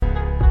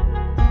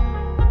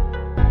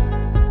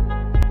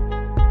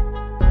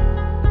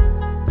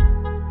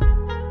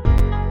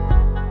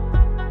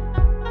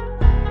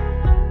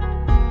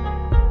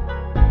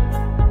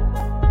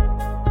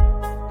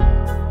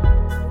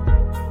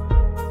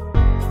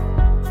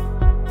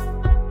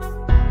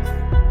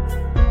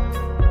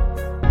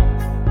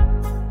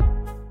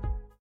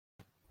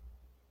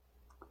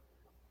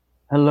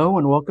Hello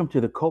and welcome to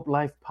the Cope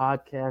Life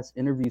Podcast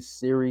interview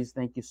series.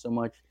 Thank you so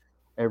much,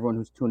 everyone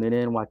who's tuning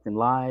in, watching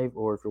live,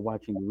 or if you're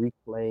watching the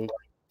replay.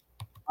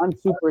 I'm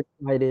super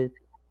excited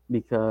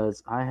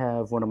because I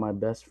have one of my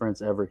best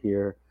friends ever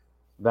here,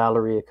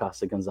 Valerie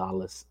Acosta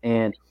Gonzalez.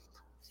 And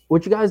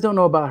what you guys don't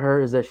know about her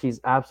is that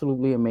she's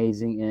absolutely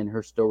amazing and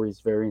her story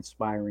is very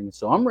inspiring.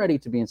 So I'm ready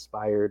to be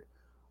inspired.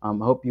 I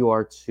hope you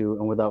are too.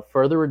 And without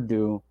further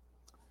ado,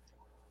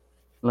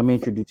 let me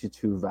introduce you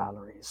to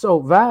Valerie. So,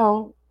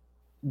 Val,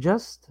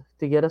 just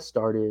to get us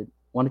started,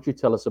 why don't you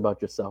tell us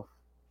about yourself?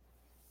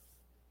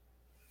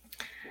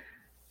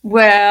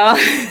 Well,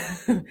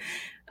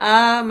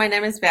 my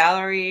name is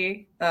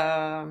Valerie.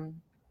 I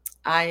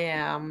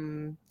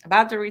am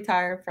about to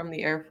retire from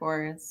the Air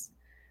Force.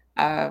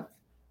 I've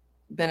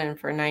been in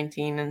for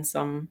 19 and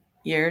some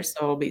years,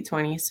 so I'll be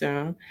 20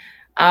 soon.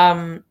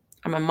 Um,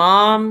 I'm a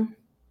mom,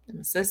 I'm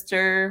a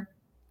sister.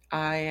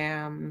 I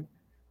am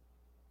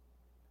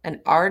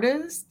an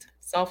artist,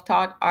 self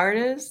taught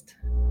artist.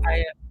 I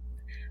am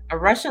a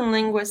Russian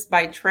linguist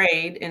by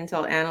trade,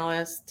 Intel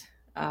analyst.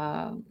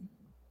 Um,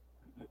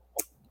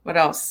 what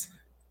else?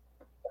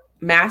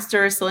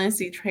 Master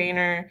resiliency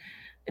trainer,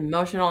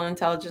 emotional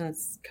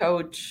intelligence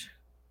coach.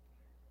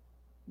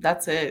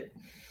 That's it.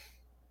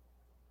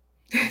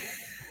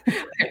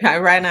 I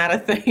ran out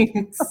of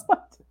things.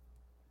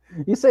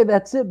 You say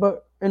that's it,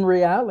 but in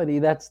reality,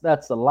 that's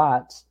a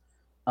lot,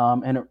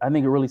 and I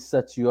think it really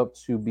sets you up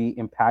to be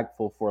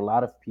impactful for a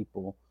lot of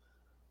people.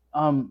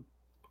 Um,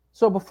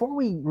 so before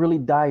we really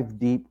dive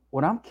deep,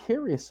 what I'm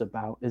curious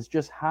about is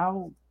just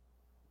how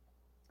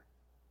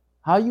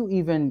you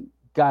even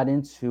got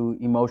into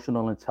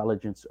emotional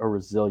intelligence or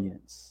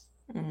resilience.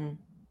 Mm.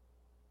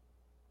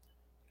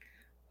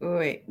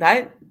 Wait,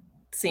 that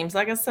seems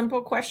like a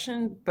simple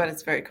question, but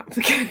it's very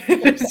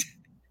complicated.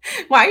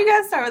 Why you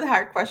guys start with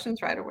hard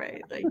questions right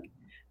away?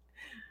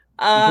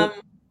 Um,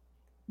 But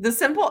the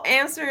simple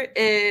answer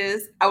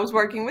is I was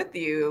working with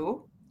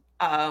you,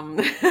 um,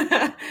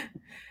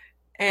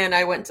 and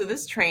I went to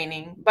this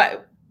training,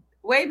 but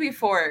way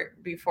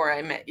before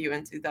I met you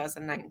in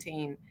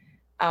 2019.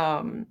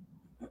 Um,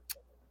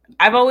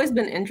 I've always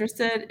been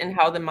interested in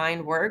how the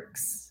mind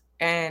works,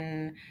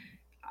 and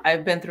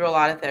I've been through a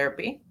lot of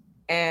therapy.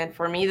 And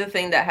for me, the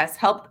thing that has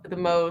helped the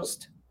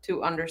most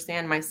to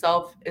understand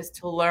myself is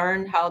to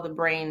learn how the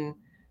brain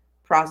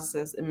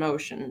processes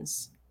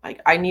emotions.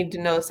 Like, I need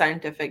to know the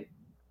scientific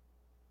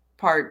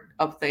part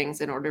of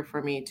things in order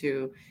for me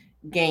to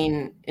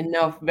gain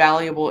enough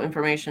valuable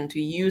information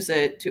to use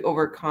it to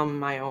overcome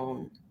my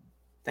own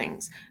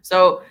things.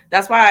 So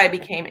that's why I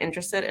became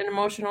interested in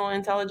emotional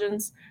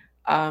intelligence.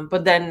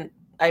 But then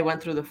I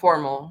went through the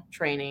formal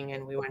training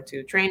and we went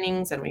to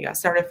trainings and we got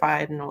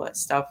certified and all that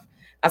stuff.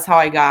 That's how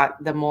I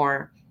got the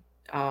more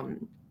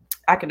um,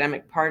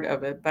 academic part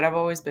of it. But I've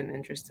always been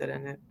interested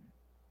in it.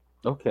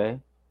 okay,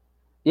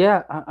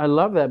 yeah, I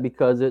love that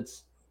because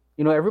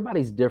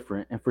everybody's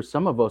different, and for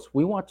some of us,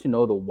 we want to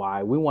know the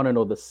why. We want to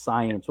know the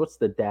science. What's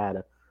the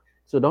data?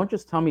 So don't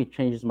just tell me it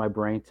changes my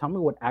brain. Tell me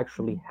what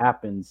actually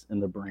happens in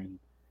the brain.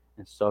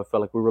 And so I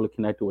felt like we really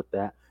connected with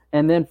that.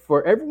 And then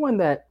for everyone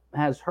that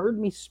has heard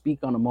me speak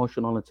on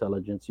emotional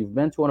intelligence, you've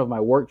been to one of my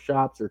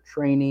workshops or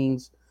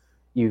trainings,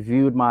 you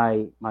viewed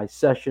my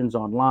sessions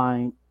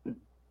online.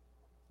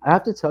 I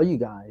have to tell you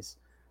guys,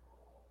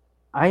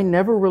 I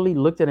never really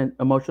looked at an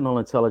emotional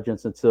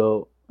intelligence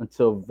until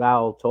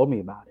Val told me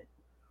about it.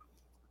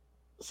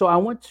 So I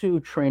went to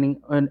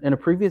training in a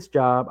previous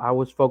job. I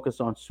was focused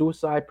on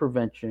suicide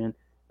prevention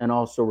and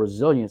also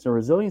resilience. And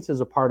resilience is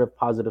a part of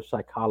positive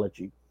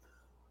psychology.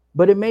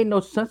 But it made no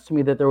sense to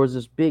me that there was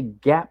this big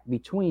gap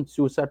between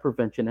suicide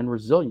prevention and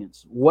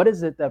resilience. What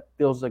is it that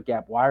fills the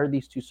gap? Why are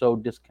these two so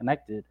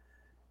disconnected?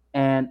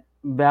 And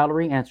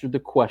Valerie answered the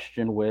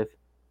question with,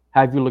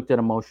 have you looked at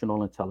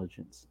emotional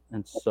intelligence?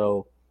 And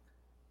so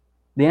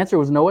the answer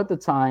was no at the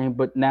time,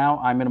 but now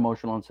I'm an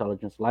emotional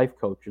intelligence life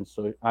coach. And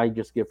so I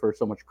just give her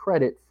so much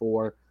credit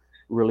for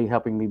really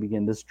helping me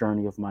begin this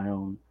journey of my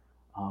own.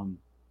 Um,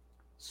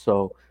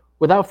 so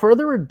without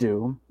further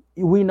ado,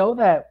 we know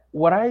that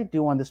what I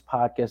do on this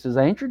podcast is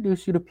I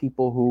introduce you to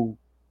people who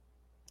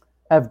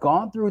have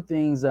gone through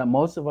things that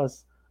most of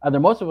us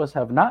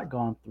have not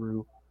gone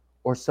through,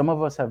 or some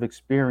of us have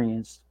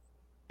experienced,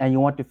 and you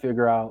want to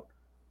figure out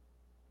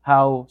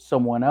how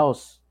someone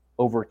else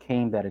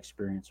overcame that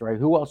experience, right?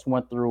 Who else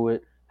went through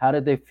it? How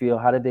did they feel?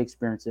 How did they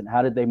experience it?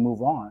 How did they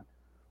move on?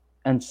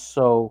 And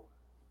so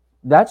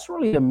that's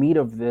really the meat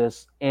of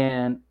this.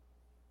 And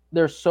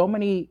there's so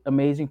many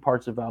amazing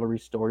parts of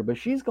Valerie's story, but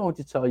she's going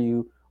to tell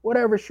you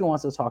whatever she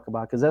wants to talk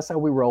about because that's how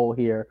we roll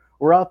here.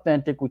 We're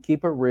authentic. We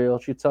keep it real.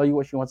 She'll tell you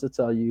what she wants to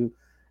tell you.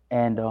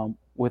 And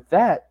with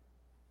that,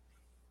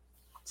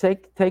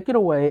 take it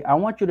away. I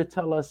want you to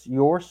tell us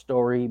your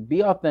story.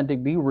 Be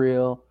authentic. Be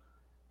real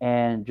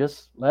and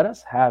just let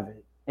us have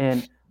it.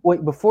 And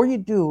wait, before you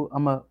do,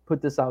 I'm gonna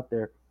put this out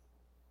there.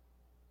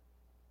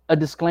 A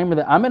disclaimer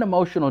that I'm an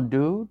emotional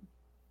dude,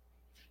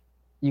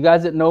 You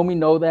guys that know me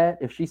know that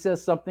if she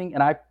says something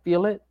and I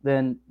feel it,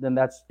 then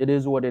that's it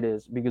is what it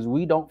is, because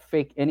we don't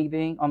fake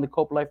anything on the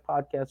Cope Life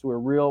podcast. We're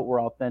real,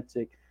 we're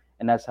authentic,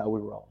 and that's how we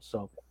roll.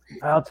 So,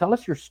 Val, tell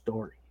us your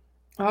story.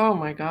 Oh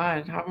my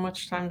God, how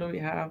much time do we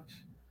have?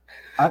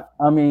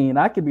 I mean,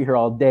 I could be here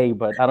all day,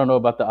 but I don't know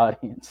about the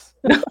audience.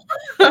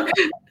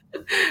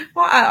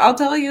 Well, I'll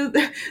tell you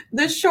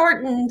the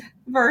shortened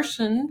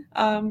version,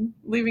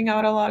 leaving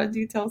out a lot of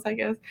details, I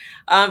guess.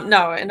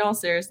 No, in all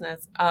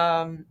seriousness,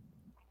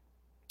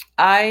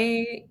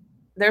 I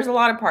there's a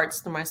lot of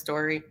parts to my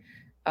story,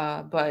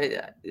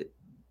 but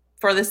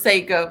for the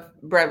sake of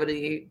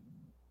brevity,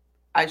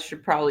 I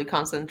should probably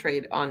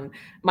concentrate on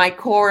my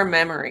core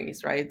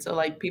memories, right? So,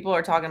 like, people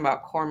are talking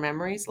about core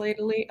memories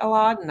lately a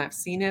lot, and I've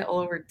seen it all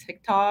over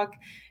TikTok,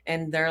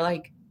 and they're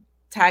like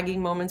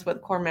tagging moments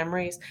with core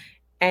memories.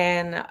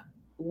 And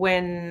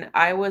when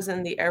I was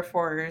in the Air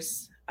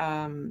Force,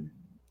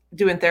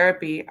 doing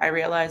therapy, I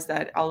realized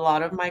that a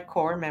lot of my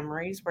core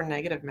memories were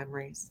negative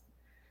memories.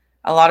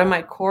 A lot of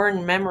my core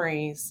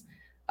memories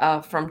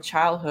from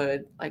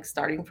childhood, like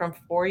starting from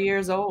 4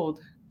 years old,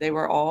 they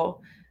were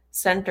all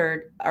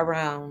centered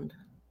around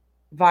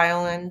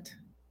violent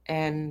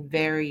and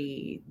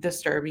very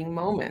disturbing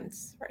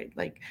moments, right?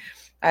 Like,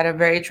 I had a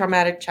very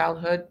traumatic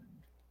childhood.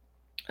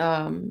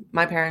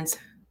 My parents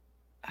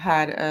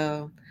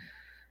had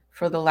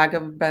for the lack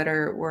of a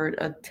better word,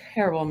 a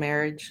terrible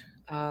marriage.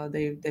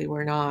 They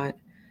were not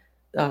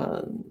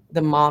uh,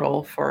 the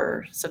model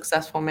for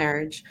successful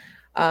marriage,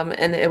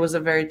 and it was a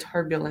very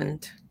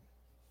turbulent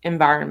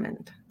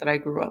environment that I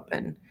grew up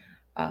in.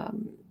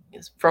 Um,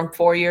 from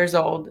 4 years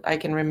old, I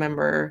can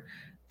remember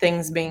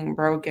things being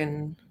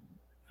broken,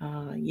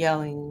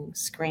 yelling,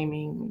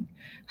 screaming,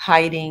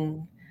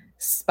 hiding,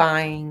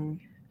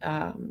 spying.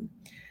 Um,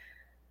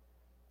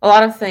 a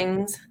lot of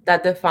things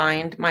that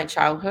defined my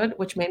childhood,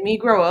 which made me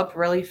grow up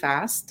really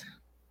fast.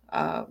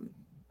 Um,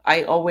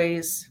 I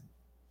always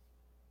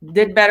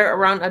did better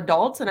around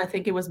adults, and I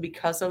think it was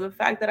because of the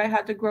fact that I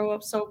had to grow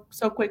up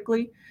so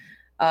quickly.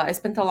 I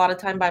spent a lot of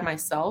time by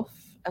myself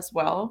as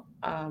well.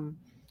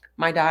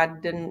 My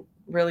dad didn't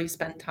really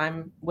spend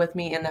time with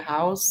me in the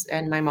house,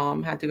 and my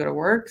mom had to go to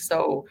work.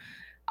 So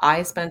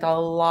I spent a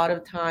lot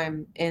of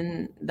time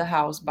in the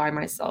house by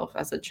myself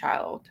as a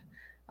child.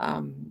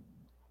 Um,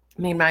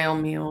 Made my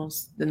own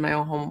meals, did my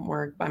own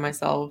homework by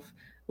myself,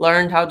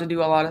 learned how to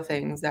do a lot of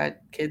things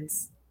that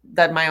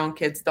my own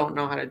kids don't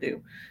know how to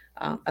do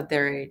at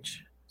their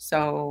age.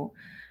 So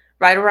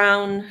right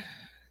around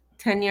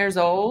 10 years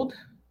old,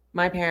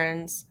 my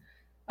parents,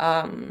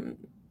 um,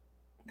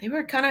 they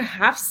were kind of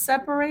half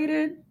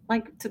separated.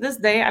 Like, to this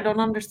day, I don't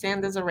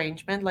understand this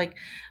arrangement. Like,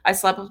 I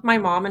slept with my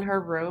mom in her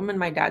room and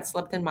my dad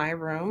slept in my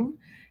room.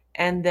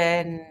 And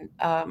then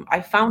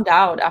I found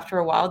out after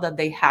a while that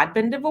they had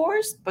been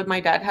divorced, but my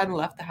dad hadn't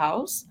left the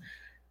house.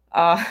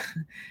 Uh,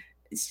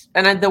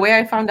 the way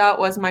I found out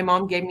was my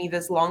mom gave me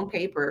this long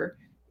paper.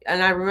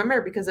 And I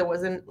remember because it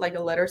wasn't like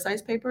a letter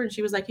size paper. And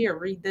she was like, "Here,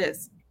 read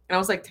this." And I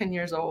was like 10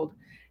 years old.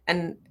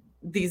 And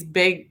these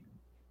big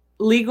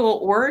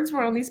legal words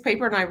were on this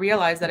paper, and I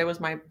realized that it was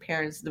my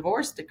parents'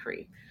 divorce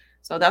decree.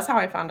 So that's how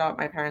I found out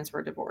my parents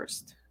were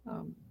divorced.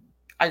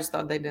 I just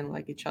thought they didn't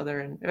like each other,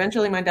 and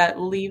eventually my dad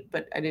would leave,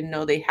 but I didn't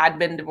know they had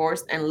been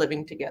divorced and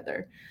living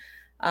together.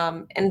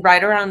 And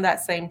right around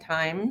that same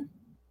time,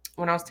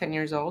 when I was 10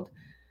 years old,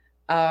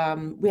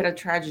 we had a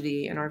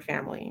tragedy in our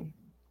family.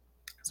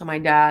 So my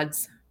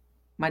dad's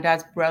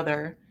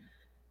brother,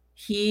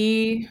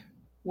 he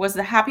was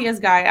the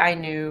happiest guy I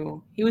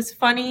knew. He was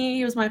funny.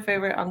 He was my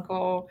favorite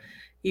uncle.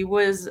 He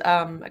was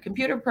a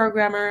computer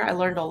programmer. I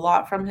learned a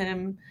lot from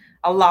him.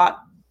 A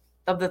lot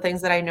of the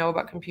things that I know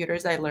about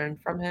computers, I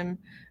learned from him.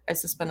 I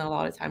used to spend a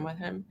lot of time with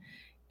him.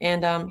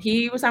 And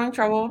he was having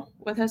trouble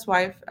with his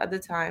wife at the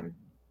time,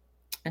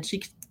 and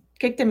she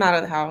kicked him out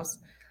of the house.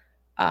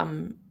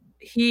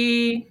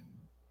 He,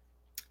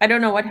 I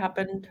don't know what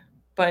happened,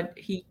 but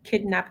he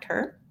kidnapped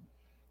her.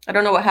 I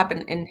don't know what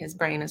happened in his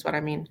brain, is what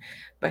I mean.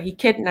 But he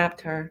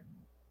kidnapped her.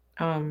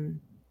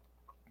 Um,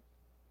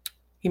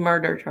 he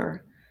murdered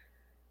her,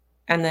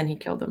 and then he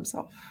killed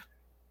himself.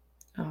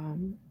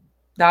 Um,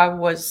 that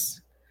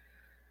was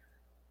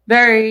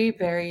very,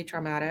 very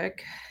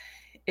traumatic.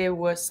 It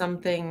was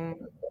something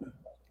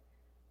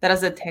that,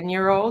 as a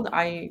 10-year-old,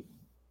 I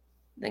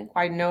didn't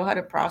quite know how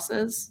to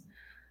process.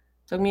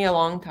 It took me a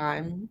long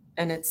time,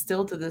 and it's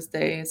still to this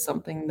day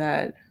something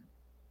that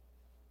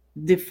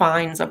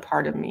defines a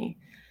part of me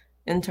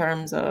in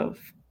terms of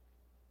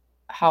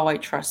how I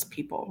trust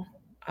people.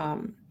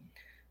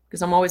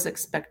 Because I'm always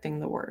expecting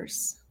the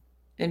worst.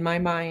 In my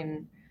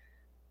mind,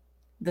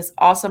 this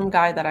awesome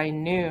guy that I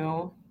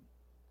knew,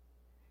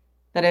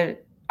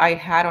 I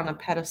had on a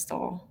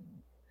pedestal,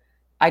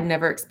 I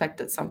never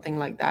expected something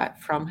like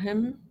that from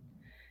him.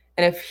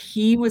 And if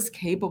he was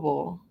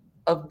capable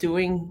of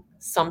doing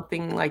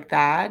something like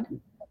that,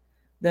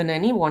 then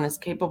anyone is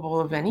capable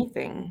of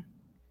anything.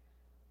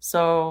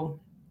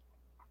 So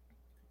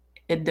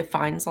it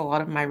defines a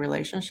lot of my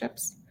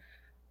relationships.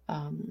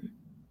 Um,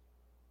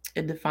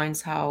 it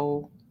defines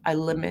how I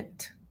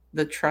limit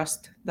the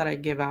trust that I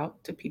give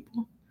out to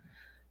people.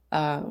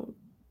 Uh,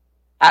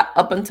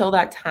 Up until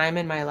that time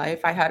in my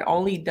life, I had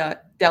only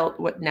dealt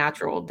with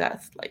natural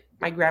death. Like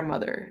my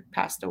grandmother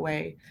passed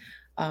away,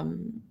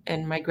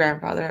 and my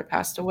grandfather had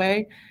passed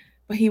away,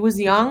 but he was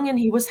young and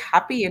he was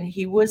happy and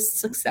he was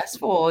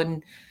successful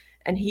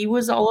and he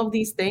was all of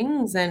these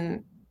things.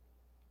 And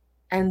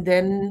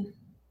then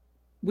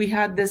we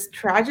had this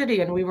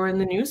tragedy and we were in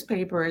the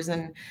newspapers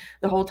and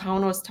the whole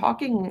town was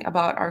talking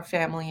about our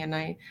family, and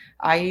I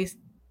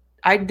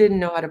I didn't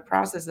know how to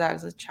process that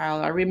as a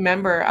child. I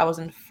remember I was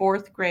in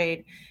 4th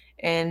grade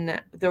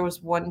and there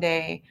was one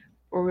day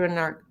where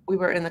we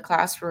were in the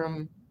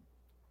classroom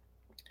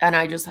and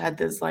I just had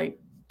this like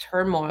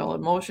turmoil,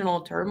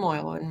 emotional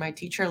turmoil, and my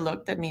teacher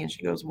looked at me and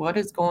she goes, "What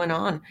is going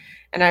on?"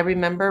 And I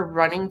remember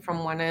running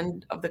from one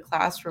end of the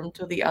classroom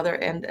to the other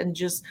end and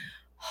just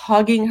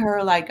hugging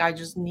her like I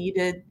just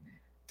needed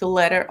to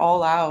let it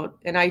all out.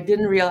 And I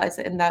didn't realize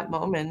it in that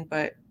moment,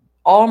 but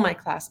all my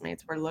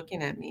classmates were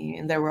looking at me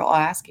and they were all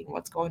asking,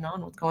 "What's going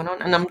on? What's going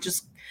on?" And I'm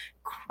just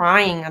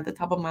crying at the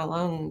top of my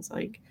lungs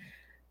like,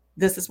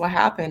 this is what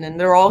happened, and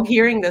they're all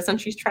hearing this and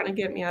she's trying to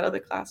get me out of the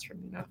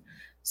classroom.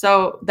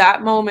 So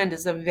that moment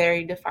is a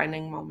very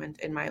defining moment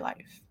in my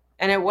life,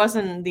 and it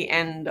wasn't the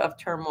end of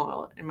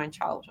turmoil in my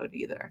childhood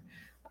either.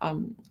 A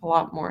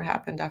lot more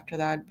happened after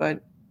that,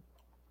 but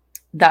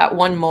that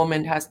one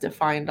moment has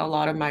defined a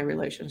lot of my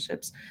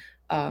relationships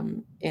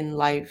in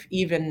life,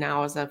 even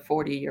now as a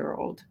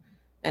 40-year-old.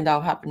 And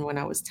that happened when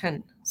I was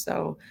 10.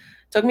 So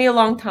it took me a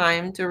long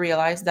time to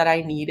realize that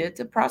I needed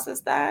to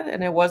process that.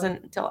 And it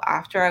wasn't until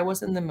after I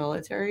was in the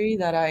military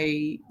that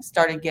I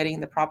started getting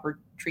the proper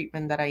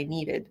treatment that I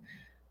needed.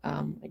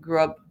 I grew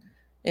up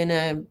in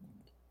a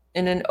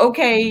in an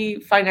okay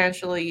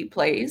financially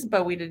place,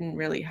 but we didn't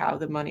really have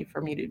the money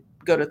for me to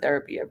go to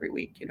therapy every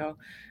week.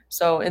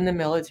 So in the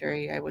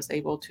military, I was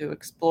able to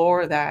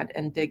explore that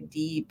and dig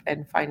deep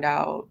and find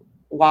out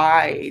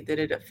why did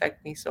it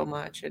affect me so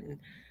much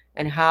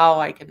and how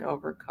I can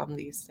overcome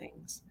these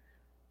things.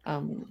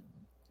 Um,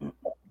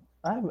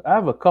 I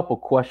have a couple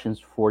questions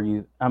for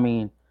you. I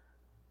mean,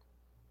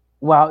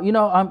 wow,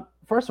 I'm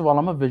first of all,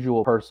 I'm a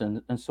visual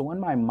person, and so in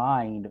my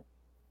mind,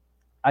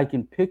 I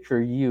can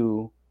picture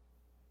you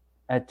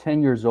at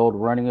 10 years old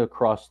running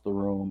across the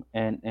room,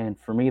 and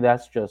for me,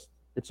 that's just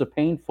it's a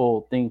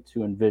painful thing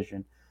to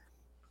envision.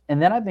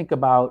 And then I think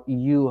about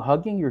you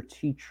hugging your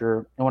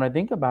teacher, and what I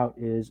think about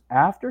is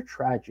after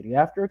tragedy,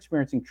 after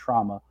experiencing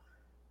trauma,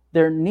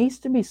 there needs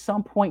to be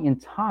some point in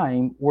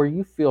time where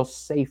you feel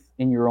safe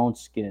in your own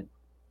skin,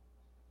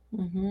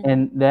 mhm,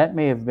 and that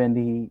may have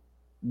been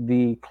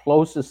the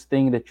closest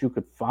thing that you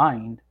could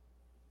find,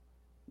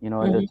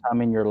 at the mhm,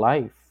 time in your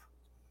life.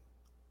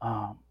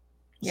 Um,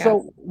 yeah.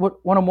 so what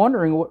I'm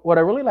wondering, what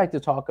I really like to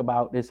talk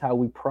about is how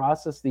we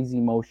process these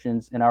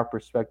emotions in our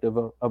perspective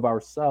of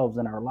ourselves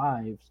and our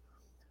lives.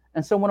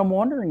 And so what I'm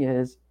wondering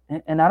is,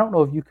 and I don't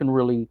know if you can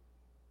really,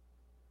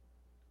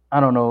 I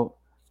don't know,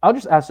 I'll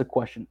just ask a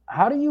question.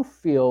 How do you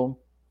feel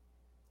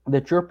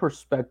that your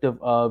perspective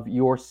of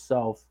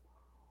yourself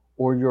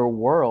or your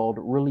world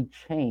really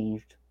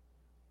changed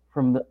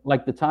from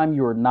the time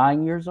you were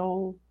 9 years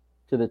old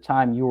to the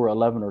time you were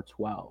 11 or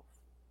 12?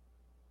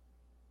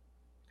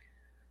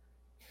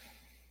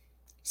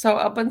 So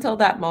up until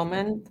that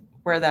moment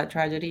where that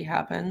tragedy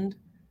happened,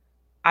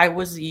 I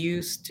was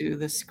used to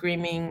the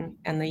screaming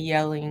and the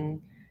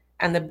yelling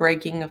and the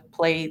breaking of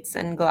plates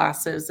and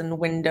glasses and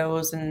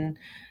windows and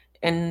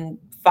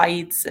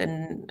fights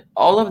and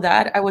all of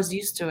that. I was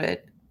used to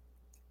it,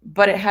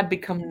 but it had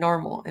become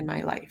normal in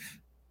my life.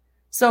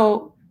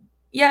 So,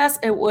 yes,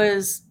 it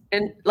was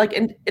and like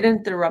it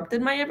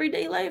interrupted my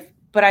everyday life,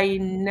 but I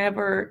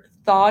never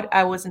thought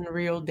I was in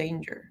real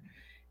danger.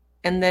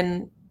 And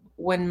then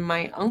when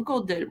my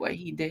uncle did what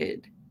he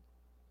did,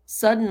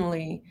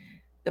 suddenly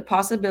the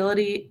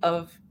possibility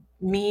of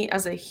me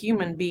as a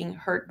human being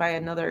hurt by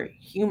another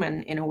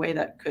human in a way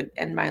that could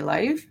end my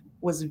life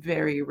was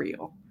very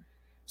real.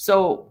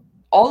 So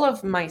all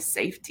of my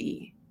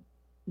safety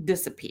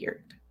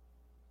disappeared.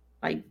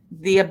 Like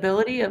the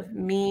ability of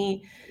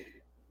me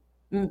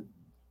m-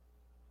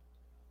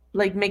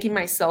 like making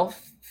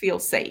myself feel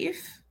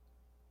safe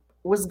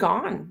was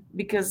gone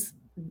because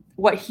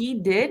what he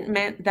did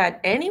meant that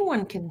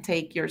anyone can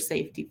take your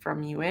safety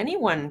from you.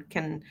 Anyone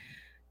can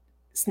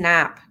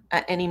snap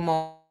at any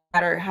moment, no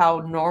matter how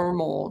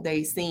normal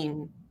they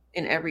seem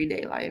in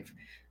everyday life.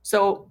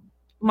 So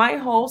my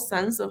whole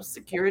sense of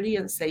security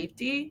and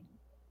safety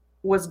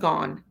was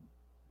gone.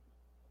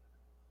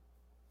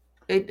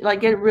 It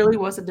really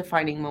was a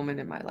defining moment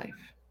in my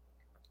life.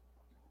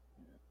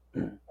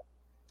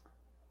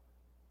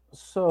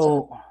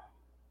 So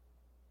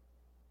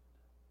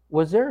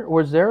was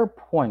there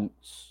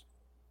points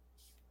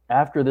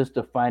after this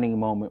defining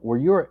moment where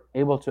you were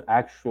able to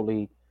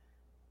actually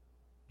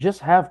just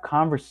have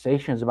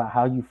conversations about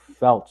how you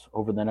felt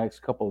over the next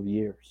couple of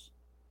years?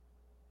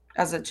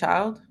 As a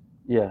child,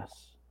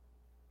 Yes.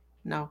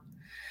 no.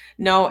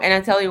 No, and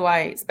I tell you why,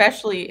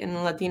 especially in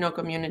the Latino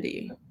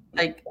community.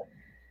 Like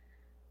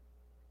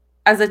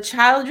as a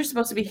child, you're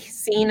supposed to be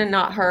seen and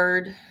not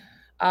heard.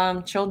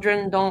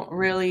 Children don't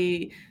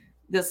really,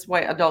 this is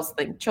why adults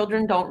think,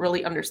 children don't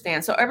really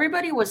understand. So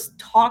everybody was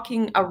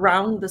talking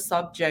around the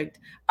subject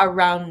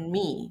around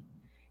me.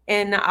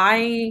 And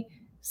I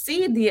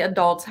see the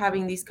adults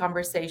having these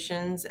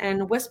conversations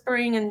and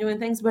whispering and doing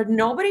things, but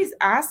nobody's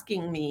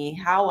asking me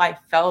how I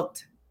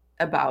felt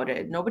about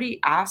it. Nobody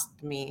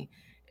asked me.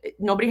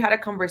 Nobody had a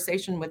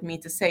conversation with me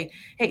to say,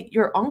 hey,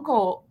 your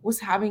uncle was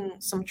having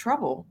some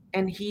trouble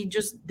and he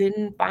just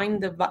didn't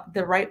find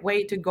the right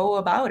way to go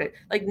about it.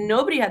 Like,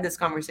 nobody had this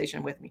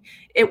conversation with me.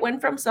 It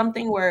went from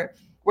something where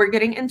we're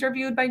getting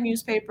interviewed by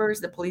newspapers,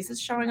 the police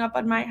is showing up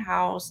at my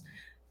house,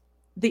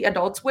 the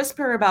adults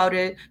whisper about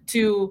it,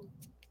 to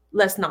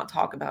let's not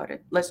talk about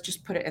it. Let's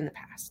just put it in the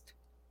past.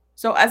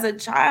 So as a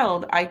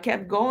child, I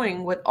kept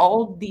going with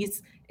all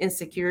these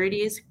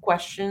insecurities,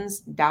 questions,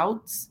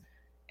 doubts,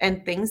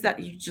 and things that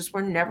you just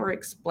were never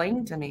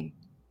explained to me.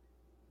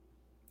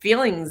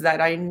 Feelings that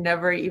I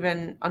never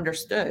even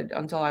understood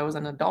until I was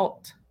an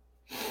adult.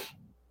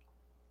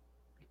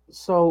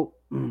 So,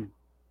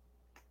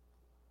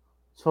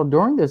 so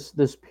during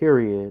this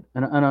period,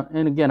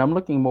 and again, I'm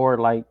looking more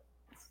like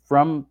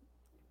from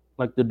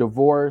like the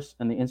divorce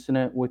and the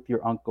incident with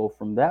your uncle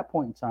from that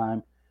point in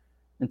time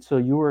until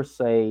you were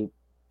say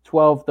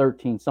 12,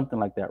 13, something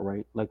like that,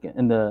 right? Like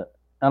in the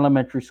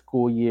elementary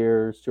school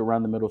years to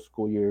around the middle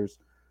school years.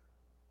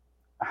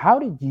 How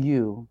did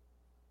you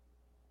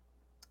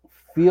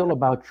feel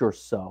about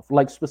yourself?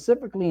 Like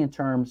specifically in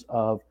terms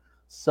of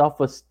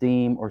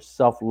self-esteem or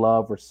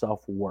self-love or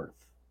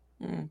self-worth?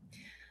 Mm.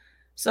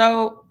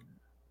 So,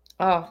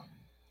 oh,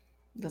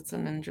 that's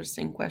an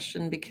interesting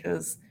question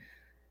because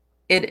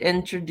it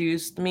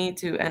introduced me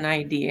to an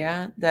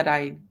idea that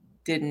I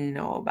didn't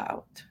know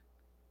about.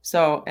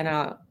 So, and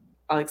I'll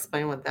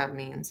explain what that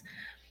means.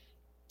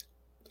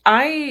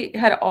 I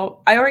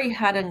already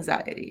had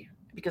anxiety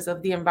because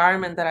of the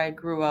environment that I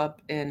grew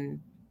up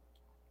in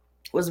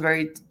was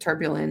very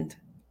turbulent.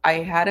 I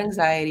had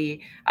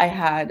anxiety. I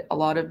had a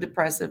lot of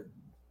depressive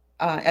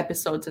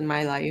episodes in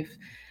my life.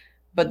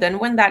 But then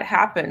when that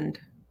happened,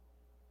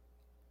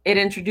 it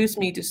introduced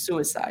me to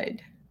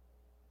suicide.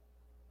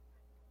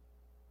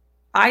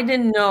 I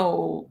didn't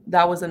know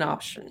that was an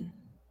option,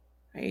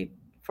 right?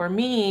 For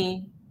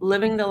me,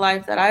 living the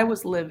life that I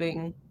was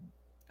living,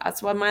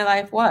 that's what my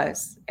life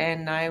was.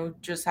 And I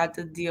just had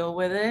to deal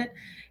with it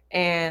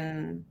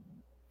and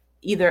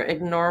either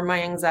ignore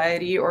my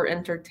anxiety or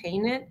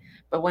entertain it.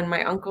 But when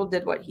my uncle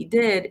did what he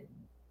did,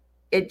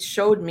 it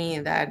showed me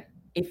that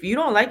if you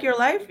don't like your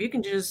life, you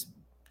can just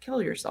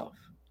kill yourself.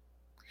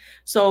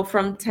 So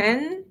from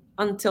 10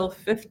 until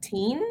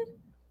 15,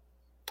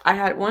 I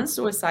had one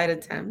suicide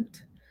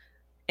attempt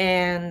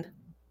and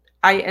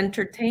I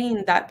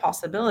entertained that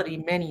possibility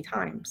many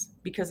times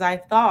because I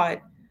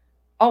thought,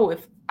 oh,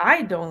 if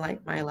I don't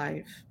like my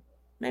life,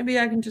 maybe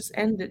I can just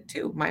end it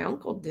too. My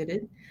uncle did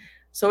it.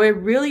 So it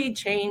really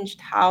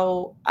changed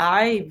how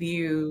I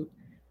view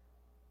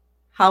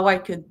how I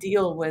could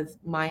deal with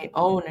my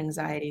own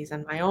anxieties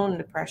and my own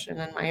depression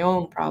and my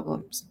own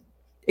problems.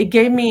 It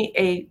gave me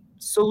a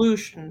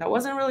solution that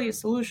wasn't really a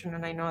solution,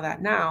 and I know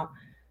that now,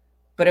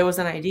 but it was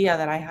an idea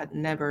that I had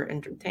never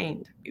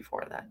entertained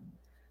before that.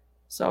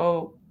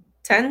 So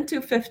 10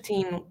 to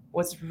 15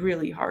 was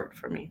really hard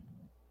for me.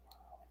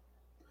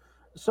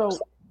 So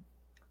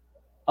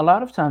a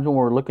lot of times when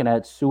we're looking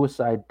at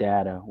suicide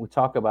data, we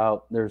talk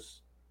about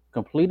there's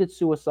completed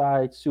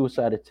suicide,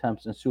 suicide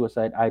attempts, and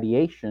suicide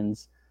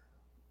ideations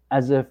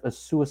as if a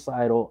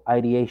suicidal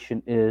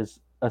ideation is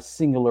a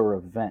singular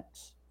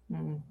event.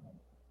 Mm,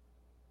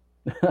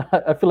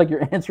 I feel like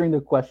you're answering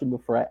the question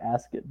before I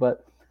ask it,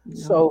 but no.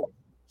 so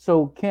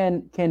so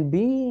can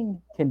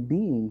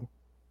being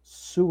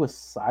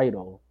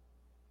suicidal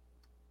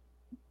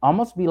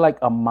almost be like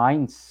a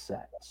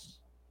mindset?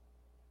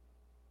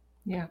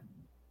 Yeah.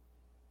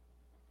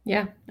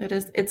 Yeah, it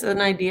is. It's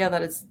an idea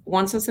that is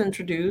once it's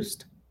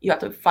introduced, you have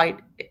to fight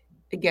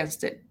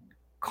against it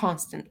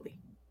constantly.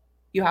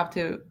 You have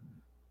to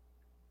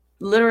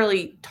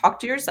literally talk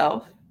to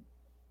yourself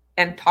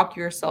and talk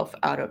yourself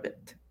out of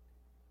it.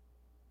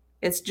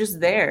 It's just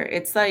there.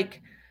 It's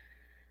like,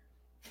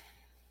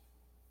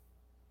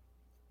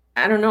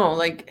 I don't know,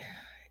 like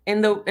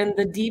in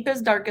the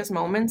deepest, darkest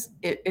moments,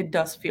 it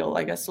does feel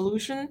like a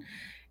solution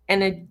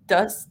and it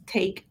does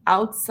take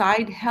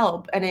outside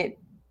help and it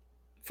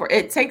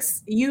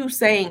takes you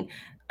saying,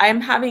 I'm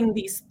having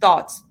these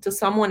thoughts to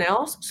someone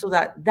else so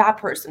that that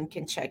person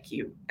can check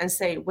you and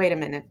say, wait a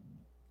minute,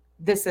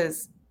 this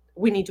is,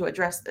 we need to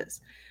address this.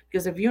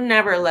 Because if you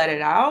never let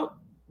it out,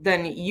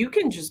 then you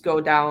can just go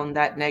down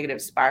that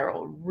negative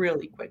spiral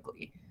really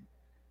quickly.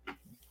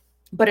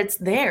 But it's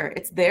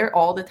there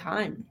all the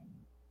time.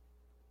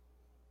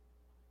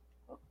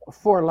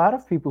 For a lot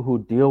of people who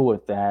deal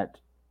with that,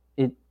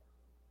 it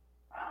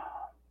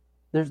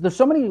there's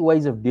so many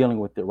ways of dealing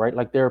with it, right?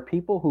 Like there are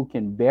people who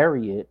can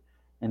bury it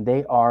and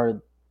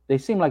they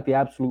seem like the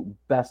absolute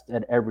best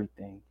at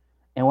everything.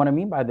 And what I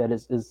mean by that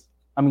is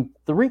I mean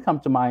three come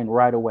to mind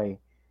right away.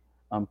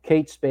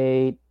 Kate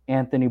Spade,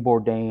 Anthony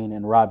Bourdain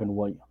and Robin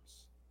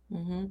Williams.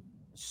 Mm-hmm.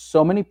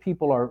 So many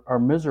people are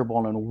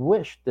miserable and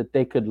wish that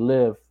they could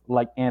live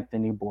like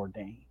Anthony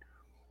Bourdain.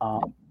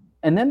 Um,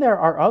 and then there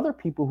are other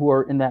people who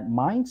are in that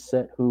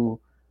mindset who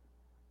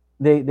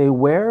they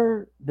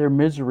wear their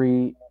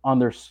misery on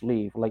their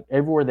sleeve. Like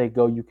everywhere they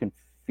go, you can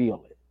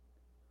feel it.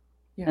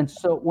 Yeah. And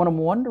so what I'm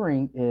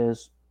wondering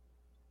is,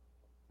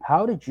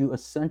 how did you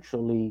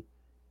essentially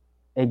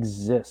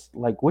exist?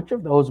 Like which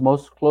of those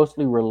most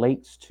closely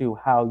relates to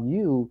how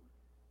you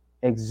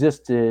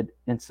existed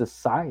in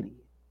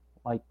society?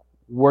 Like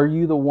were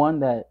you the one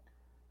that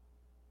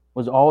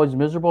was always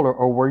miserable,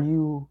 or were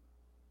you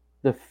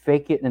the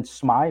fake it and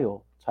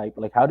smile type?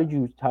 Like how did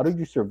you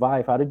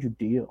survive? How did you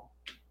deal?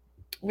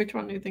 Which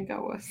one do you think I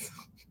was?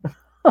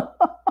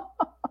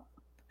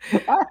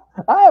 I,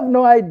 I have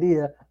no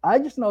idea. I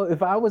just know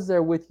if I was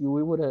there with you,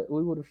 we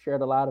would have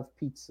shared a lot of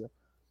pizza.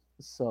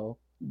 So,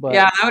 Yeah, but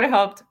that would have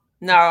helped.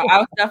 No, I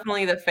was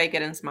definitely the fake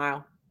it and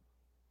smile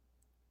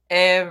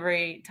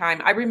every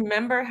time. I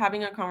remember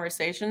having a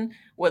conversation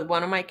with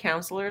one of my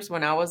counselors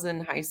when I was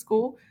in high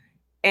school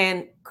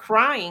and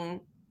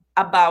crying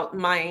about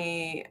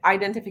my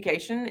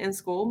identification in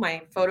school,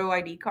 my photo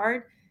ID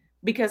card,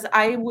 because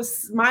I was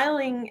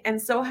smiling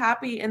and so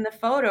happy in the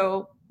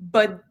photo,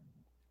 but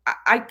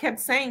I kept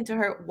saying to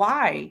her,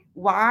 why?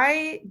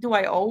 Why do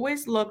I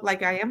always look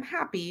like I am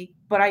happy,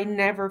 but I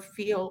never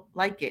feel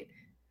like it?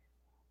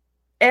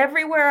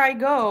 Everywhere I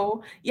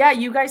go, yeah,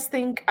 you guys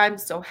think I'm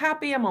so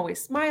happy, I'm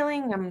always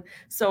smiling, I'm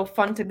so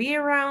fun to be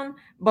around.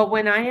 But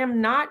when I am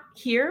not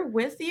here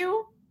with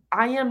you,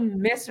 I am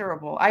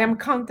miserable. I am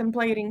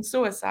contemplating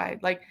suicide.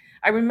 Like,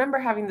 I remember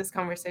having this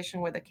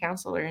conversation with a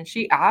counselor, and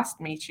she asked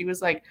me, she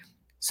was like,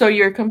 so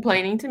you're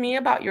complaining to me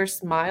about your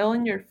smile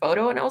in your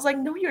photo? And I was like,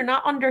 no, you're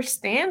not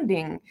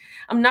understanding.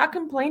 I'm not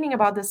complaining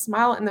about the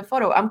smile in the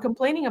photo. I'm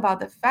complaining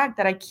about the fact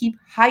that I keep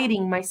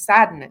hiding my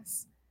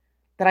sadness,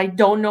 that I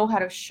don't know how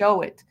to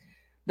show it.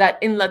 That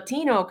in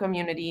Latino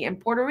community in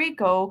Puerto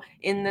Rico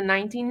in the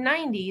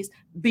 1990s,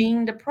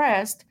 being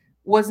depressed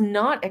was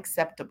not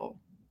acceptable.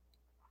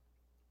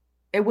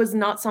 It was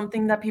not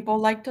something that people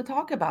liked to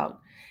talk about.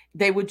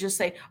 They would just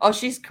say, "Oh,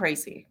 she's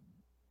crazy."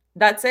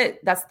 That's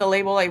it. That's the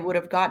label I would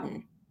have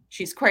gotten.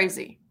 She's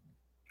crazy.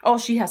 Oh,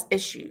 she has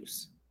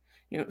issues.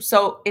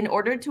 So in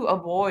order to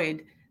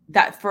avoid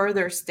that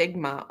further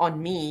stigma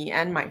on me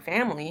and my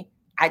family,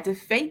 I had to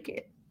fake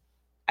it.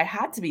 I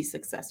had to be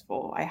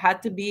successful. I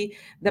had to be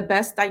the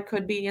best I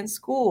could be in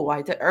school. I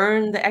had to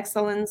earn the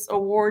excellence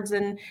awards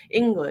in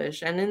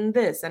English and in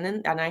this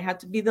and I had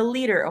to be the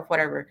leader of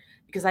whatever,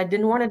 because I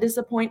didn't want to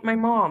disappoint my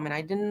mom, and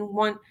I didn't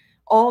want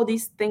all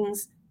these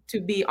things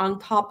to be on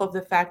top of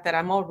the fact that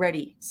I'm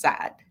already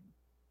sad,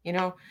 you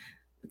know?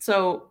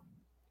 So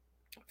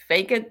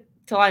fake it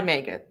till I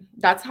make it.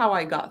 That's how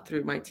I got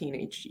through my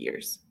teenage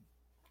years.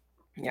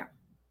 Yeah.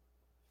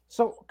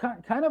 so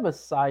kind of a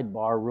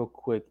sidebar, real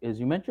quick, is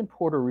you mentioned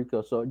Puerto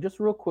Rico. So just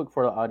real quick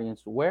for the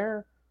audience,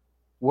 where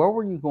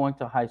were you going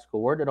to high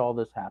school? Where did all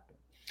this happen?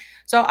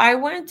 So I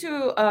went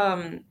to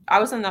I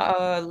was in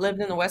the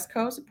lived in the west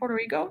coast of Puerto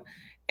Rico,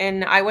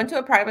 and I went to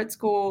a private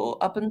school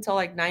up until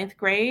like ninth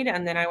grade,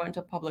 and then I went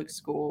to public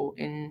school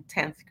in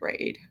 10th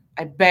grade.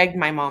 I begged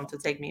my mom to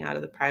take me out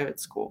of the private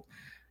school.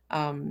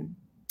 Um,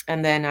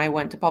 and then I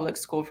went to public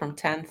school from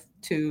 10th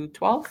to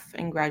 12th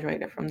and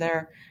graduated from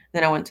there.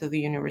 Then I went to the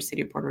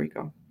University of Puerto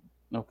Rico.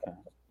 Okay,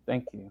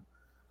 thank you.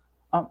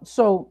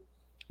 So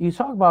you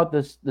talk about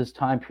this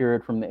time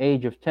period from the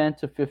age of 10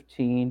 to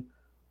 15,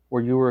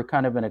 where you were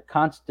kind of in a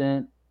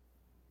constant,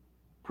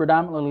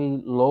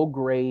 predominantly low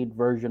grade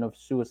version of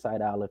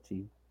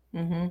suicidality.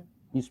 Hmm.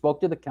 You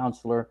spoke to the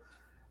counselor.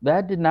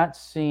 That did not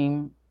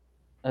seem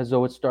as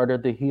though it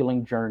started the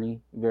healing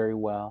journey very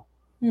well.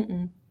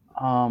 Mm-mm.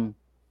 Um,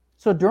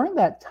 so during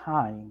that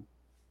time,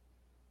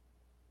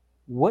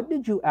 what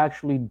did you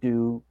actually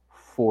do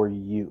for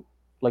you?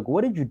 Like,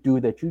 what did you do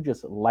that you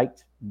just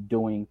liked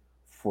doing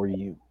for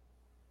you?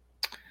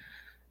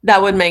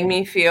 That would make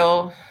me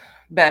feel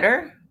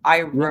better. I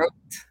Yeah. wrote.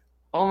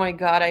 Oh my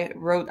God, I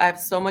wrote. I have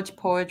so much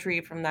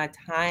poetry from that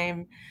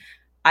time.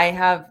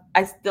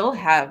 I still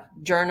have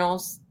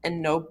journals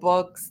and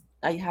notebooks.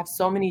 I have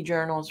so many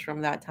journals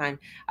from that time.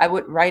 I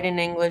would write in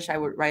English, I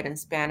would write in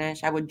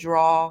Spanish, I would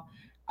draw,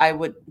 I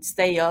would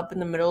stay up in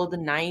the middle of the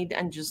night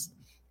and just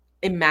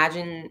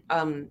imagine.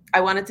 I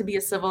wanted to be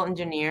a civil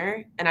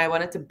engineer and I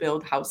wanted to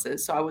build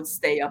houses. So I would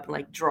stay up and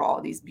like draw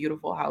these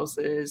beautiful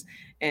houses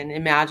and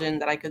imagine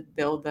that I could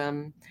build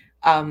them.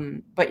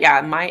 But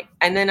yeah, my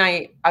and then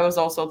I was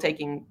also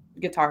taking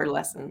guitar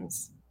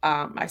lessons.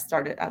 I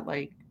started at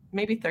like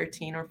maybe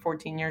 13 or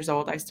 14 years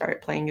old. I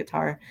started playing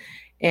guitar.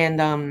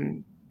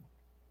 And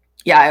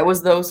yeah, it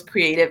was those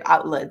creative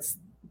outlets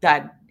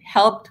that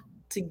helped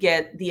to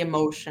get the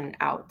emotion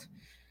out.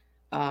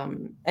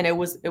 And it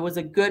was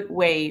a good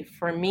way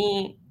for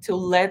me to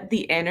let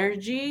the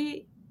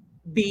energy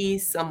be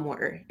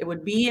somewhere. It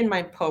would be in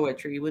my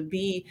poetry, it would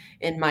be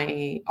in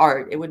my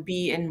art, it would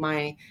be in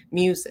my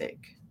music.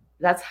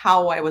 that's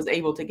how I was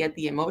able to get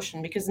the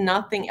emotion, because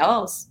nothing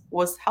else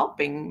was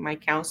helping. My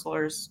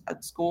counselors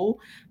at school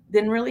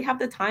didn't really have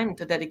the time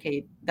to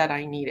dedicate that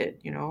I needed,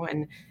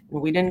 and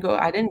I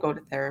didn't go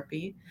to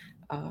therapy.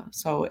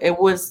 So it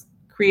was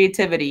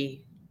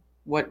creativity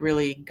what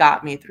really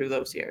got me through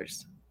those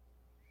years.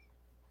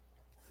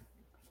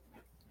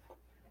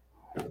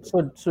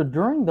 So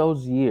during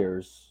those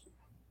years,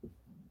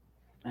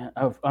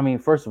 I mean,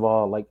 first of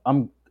all, like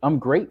I'm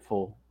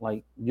grateful.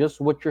 Like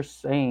just what you're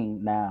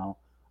saying now,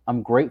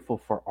 I'm grateful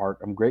for art.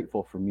 I'm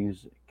grateful for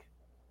music.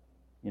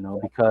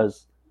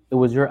 Because it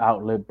was your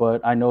outlet.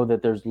 But I know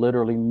that there's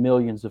literally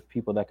millions of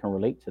people that can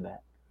relate to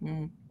that,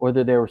 Mm,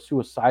 whether they were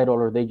suicidal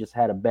or they just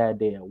had a bad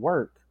day at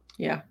work.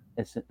 yeah.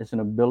 It's an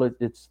ability.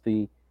 It's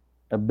the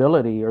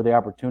ability or the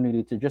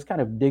opportunity to just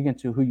kind of dig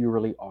into who you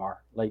really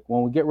are. Like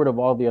when we get rid of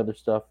all the other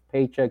stuff,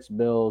 paychecks,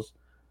 bills,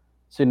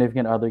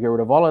 significant other, get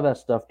rid of all of that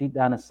stuff. Deep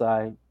down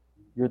inside,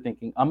 you're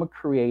thinking, I'm a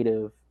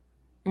creative,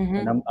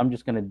 and Hmm. I'm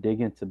just gonna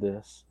dig into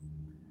this.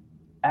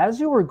 As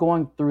you were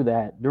going through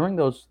that during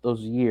those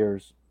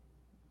years,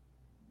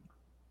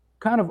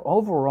 kind of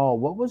overall,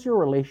 what was your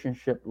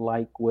relationship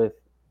like with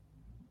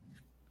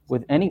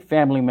any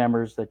family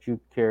members that you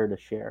care to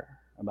share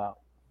about?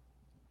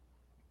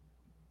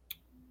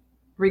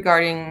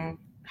 Regarding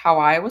how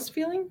I was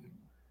feeling.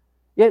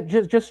 Yeah,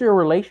 just your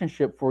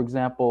relationship. For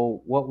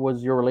example, what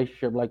was your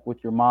relationship like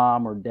with your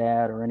mom or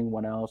dad or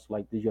anyone else?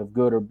 Like, did you have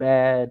good or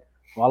bad,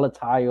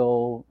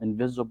 volatile,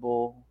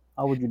 invisible?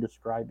 How would you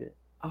describe it?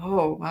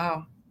 Oh,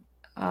 wow.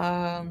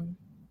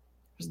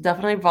 It was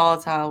definitely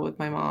volatile with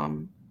my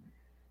mom,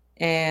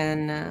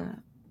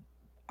 and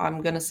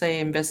I'm gonna say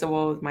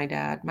invisible with my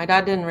dad. My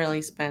dad didn't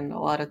really spend a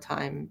lot of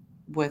time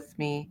with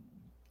me.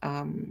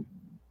 Um,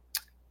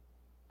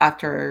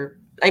 After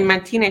in my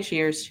teenage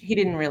years, he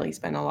didn't really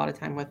spend a lot of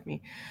time with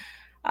me.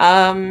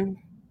 Um,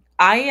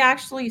 I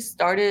actually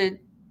started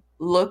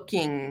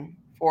looking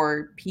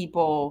for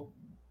people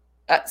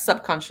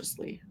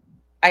subconsciously.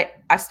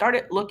 I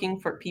started looking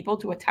for people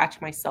to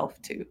attach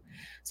myself to.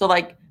 So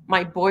like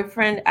my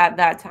boyfriend at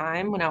that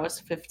time when I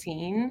was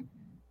 15,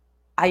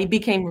 I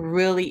became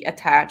really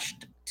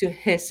attached to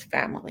his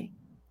family,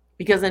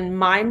 because in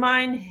my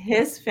mind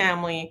his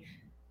family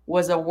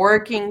was a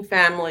working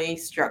family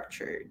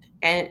structured,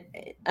 and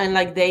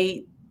like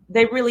they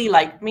really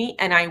liked me,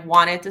 and I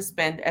wanted to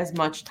spend as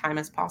much time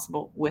as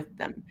possible with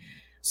them.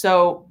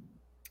 So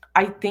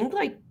I think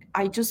like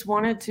I just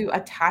wanted to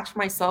attach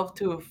myself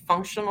to a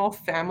functional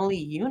family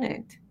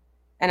unit.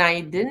 And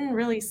I didn't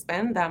really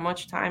spend that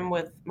much time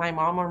with my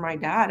mom or my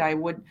dad. I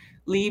would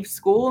leave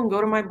school and go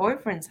to my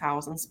boyfriend's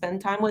house and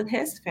spend time with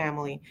his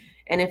family.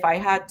 And if I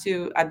had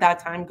to, at that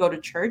time, go to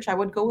church, I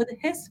would go with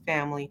his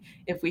family.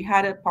 If we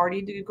had a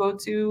party to go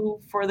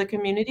to for the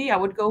community, I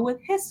would go with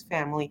his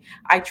family.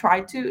 I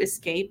tried to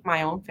escape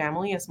my own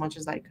family as much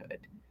as I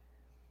could.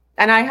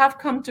 And I have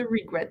come to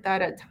regret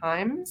that at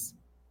times,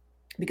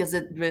 because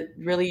it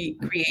really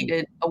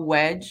created a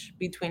wedge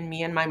between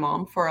me and my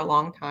mom for a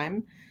long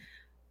time.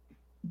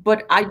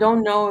 But I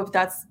don't know if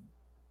that's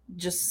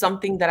just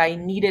something that I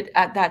needed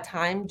at that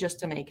time just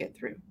to make it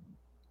through.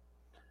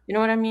 You know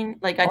what I mean?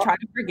 Like I try Well,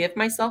 to forgive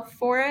myself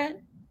for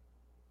it,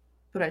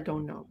 but I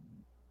don't know.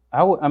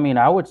 I mean,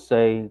 I would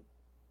say,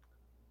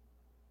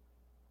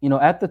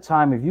 at the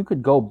time, if you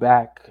could go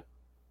back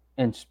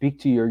and speak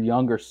to your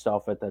younger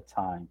self at that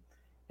time,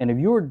 and if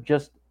you were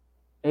just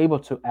able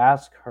to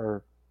ask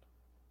her,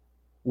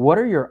 what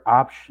are your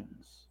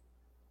options?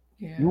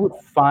 You Yeah. would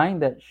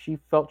find that she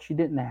felt she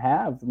didn't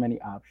have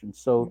many options.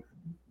 So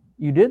Mhm.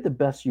 you did the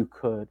best you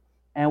could.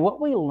 And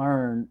what we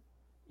learn,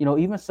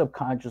 even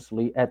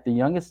subconsciously at the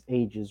youngest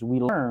ages, we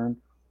learn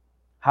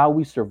how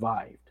we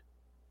survived.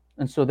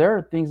 And so there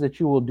are things that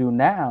you will do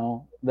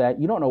now that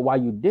you don't know why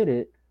you did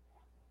it,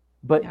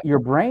 but Yeah. your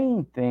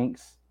brain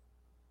thinks,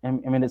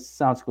 and I mean, it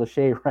sounds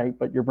cliche, right?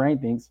 But your brain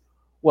thinks,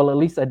 well, at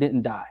least I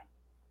didn't die.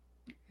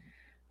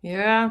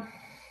 Yeah.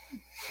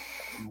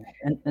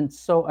 And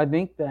so I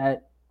think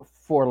that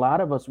for a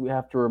lot of us, we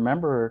have to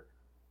remember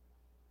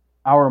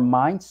our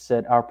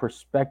mindset, our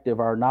perspective,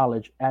 our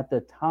knowledge at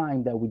the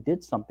time that we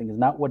did something is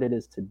not what it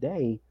is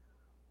today.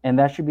 And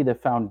that should be the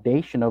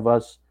foundation of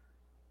us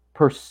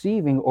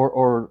perceiving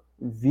or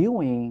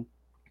viewing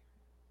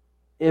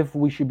if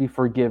we should be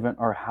forgiven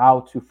or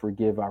how to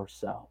forgive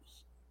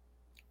ourselves.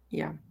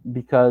 Yeah.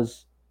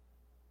 Because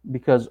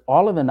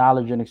all of the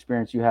knowledge and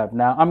experience you have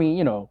now, I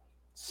mean,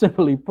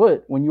 simply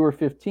put, when you were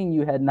 15,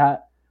 you had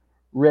not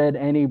read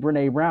any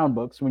Brene Brown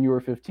books when you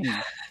were 15.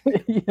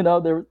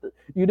 There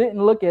you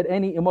didn't look at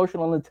any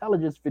emotional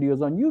intelligence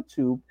videos on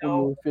YouTube when you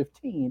No. were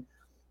 15.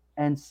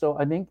 And so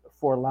I think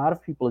for a lot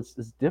of people it's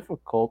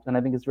difficult, and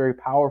I think it's very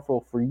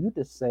powerful for you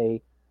to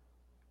say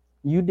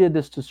you did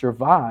this to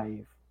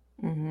survive,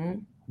 Hmm.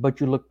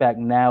 but you look back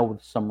now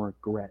with some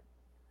regret.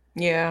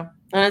 Yeah.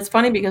 And it's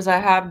funny because I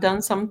have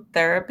done some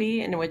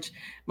therapy in which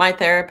my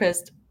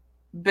therapist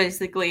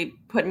basically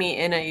put me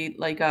in a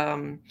like I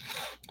want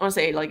to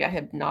say like a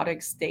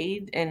hypnotic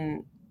state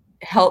and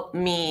helped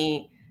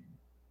me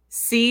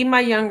see my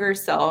younger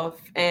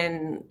self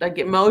and like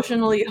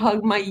emotionally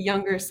hug my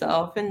younger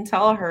self and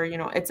tell her,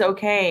 it's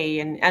okay.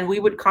 And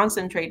we would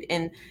concentrate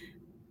in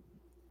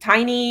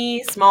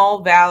tiny,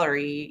 small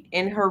Valerie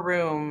in her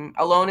room,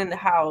 alone in the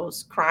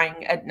house,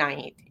 crying at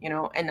night,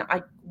 and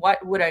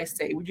what would I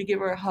say? Would you give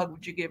her a hug?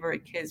 Would you give her a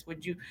kiss?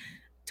 Would you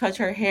touch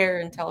her hair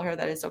and tell her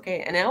that it's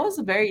okay? And it was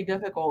a very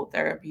difficult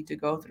therapy to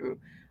go through,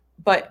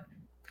 but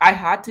I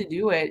had to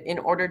do it in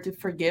order to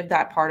forgive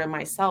that part of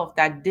myself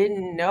that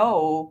didn't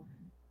know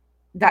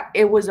that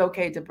it was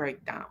okay to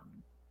break down.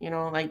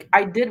 Like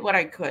I did what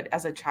I could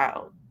as a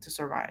child to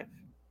survive.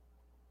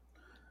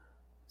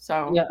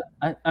 So, Yeah,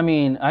 I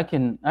mean, I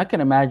can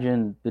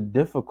imagine the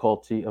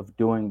difficulty of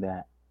doing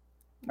that,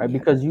 right? yeah.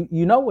 Because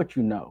you know what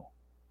you know,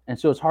 and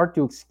so it's hard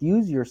to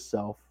excuse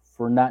yourself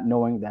for not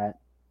knowing that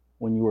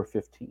when you were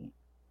 15.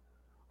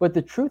 But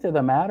the truth of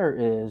the matter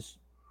is,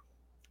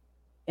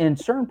 in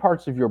certain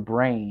parts of your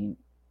brain,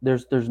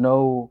 there's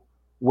no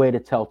way to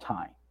tell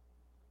time,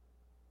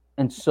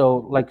 and so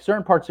like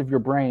certain parts of your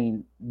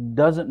brain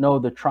doesn't know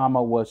the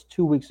trauma was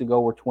 2 weeks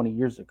ago or 20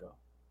 years ago,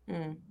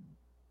 Mm,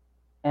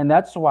 and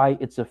that's why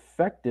it's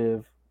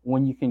effective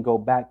when you can go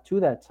back to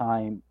that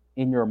time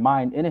in your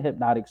mind in a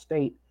hypnotic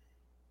state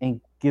and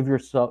give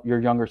your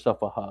younger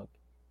self a hug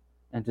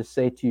and to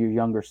say to your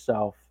younger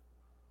self,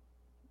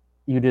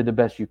 you did the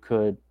best you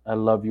could, I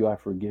love you, I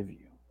forgive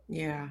you.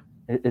 yeah.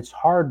 It's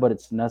hard, but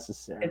it's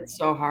necessary. It's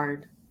so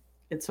hard.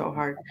 It's so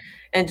hard.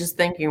 And just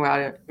thinking about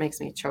it makes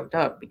me choked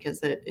up because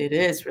it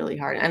is really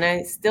hard. And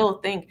I still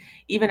think,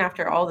 even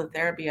after all the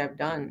therapy I've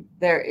done,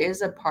 there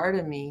is a part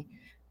of me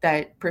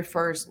that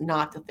prefers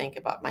not to think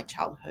about my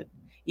childhood.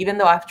 Even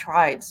though I've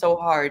tried so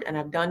hard and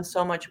I've done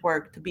so much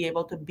work to be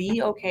able to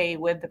be okay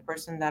with the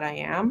person that I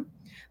am,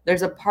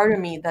 there's a part of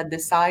me that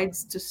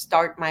decides to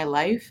start my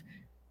life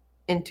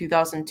in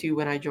 2002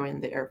 when I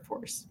joined the Air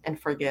Force and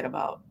forget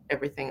about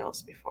everything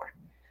else before.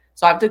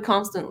 So I have to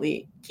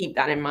constantly keep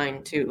that in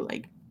mind too.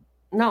 Like,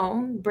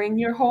 no, bring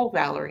your whole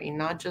Valerie,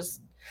 not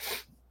just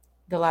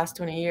the last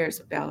 20 years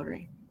of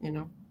Valerie.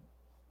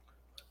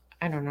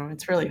 I don't know.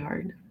 It's really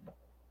hard.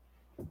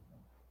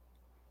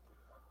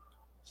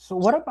 So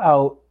what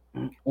about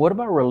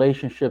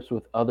relationships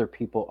with other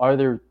people? Are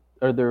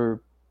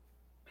there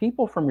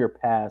people from your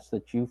past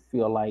that you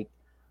feel like,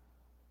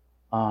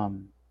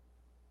 um,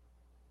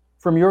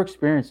 from your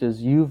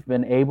experiences, you've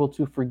been able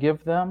to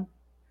forgive them,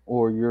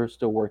 or you're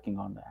still working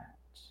on that?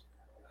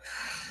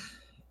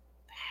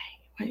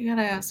 Why you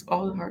gotta ask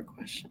all the hard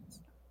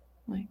questions?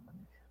 Like,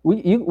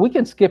 We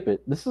can skip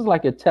it. This is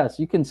like a test.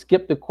 You can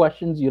skip the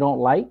questions you don't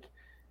like,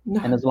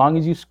 no. and as long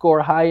as you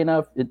score high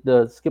enough,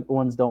 the skip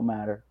ones don't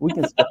matter. We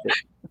can skip it.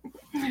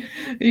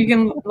 You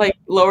can like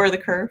lower the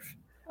curve.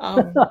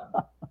 Um,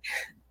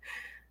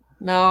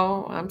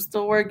 no, I'm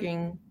still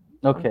working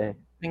on Okay.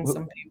 forgiving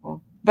some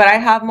people, but I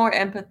have more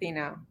empathy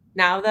now.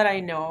 Now that I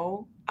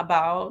know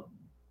about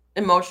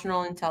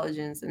emotional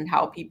intelligence and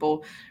how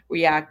people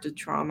react to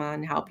trauma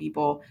and how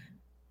people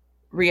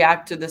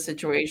react to the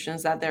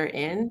situations that they're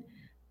in,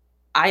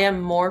 I am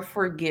more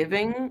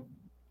forgiving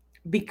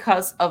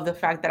because of the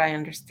fact that I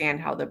understand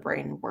how the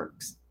brain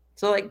works.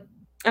 So like,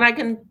 and I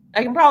can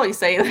probably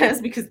say this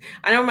because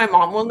I know my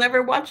mom will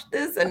never watch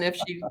this, and if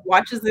she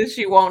watches this,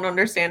 she won't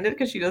understand it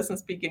because she doesn't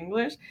speak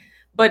English.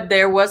 But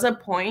there was a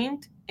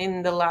point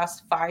in the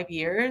last 5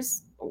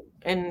 years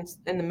in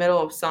the middle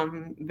of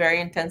some very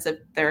intensive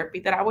therapy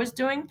that I was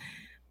doing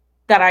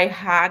that I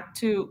had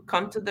to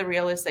come to the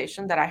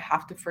realization that I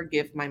have to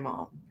forgive my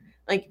mom.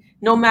 Like,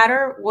 no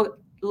matter what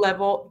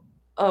level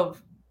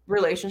of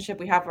relationship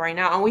we have right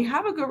now, and we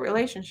have a good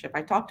relationship.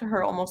 I talk to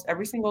her almost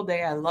every single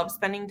day. I love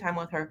spending time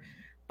with her.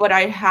 But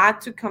I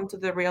had to come to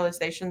the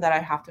realization that I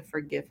have to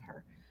forgive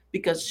her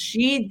because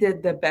she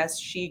did the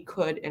best she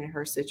could in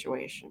her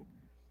situation.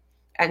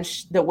 And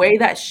the way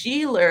that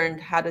she learned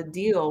how to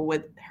deal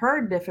with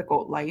her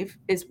difficult life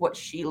is what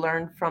she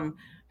learned from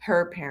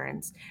her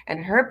parents.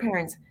 And her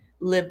parents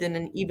lived in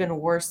an even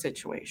worse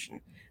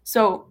situation.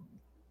 So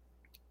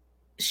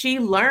she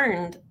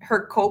learned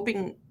her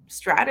coping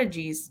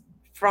strategies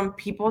from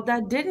people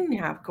that didn't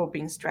have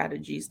coping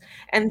strategies.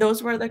 And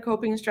those were the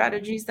coping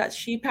strategies that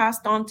she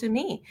passed on to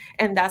me.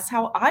 And that's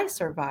how I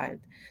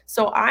survived.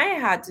 So I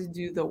had to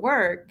do the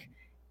work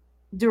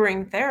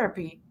during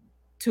therapy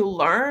to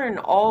learn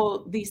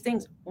all these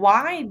things.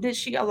 Why did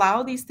she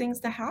allow these things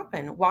to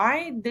happen?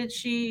 Why did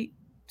she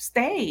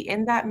stay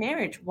in that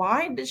marriage?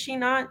 Why did she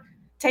not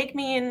take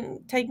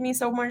me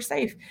somewhere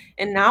safe?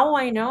 And now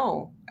I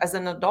know, as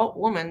an adult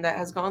woman that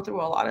has gone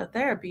through a lot of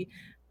therapy,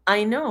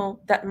 I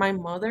know that my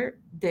mother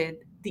did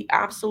the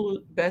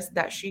absolute best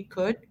that she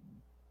could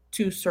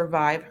to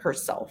survive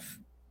herself.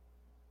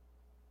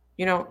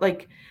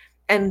 Like,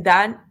 and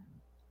that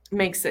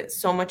makes it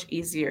so much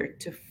easier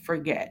to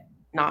forget,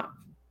 not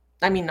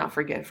not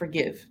forget,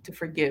 to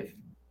forgive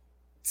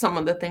some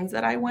of the things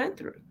that I went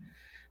through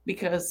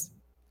because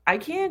I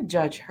can't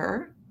judge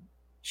her.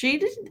 She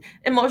didn't,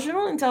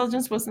 emotional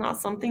intelligence was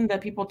not something that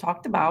people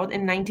talked about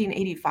in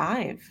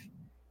 1985.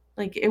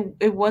 Like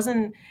it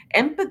wasn't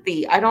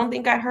empathy. I don't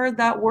think I heard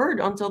that word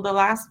until the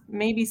last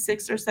maybe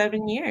 6 or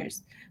 7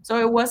 years. So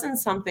it wasn't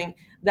something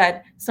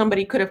that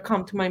somebody could have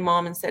come to my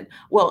mom and said,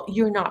 well,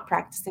 you're not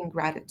practicing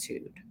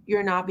gratitude.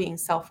 You're not being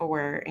self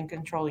aware and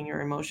controlling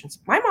your emotions.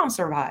 My mom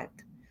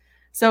survived.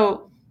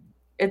 So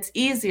it's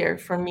easier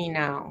for me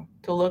now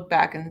to look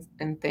back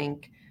and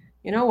think,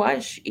 you know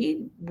what?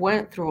 She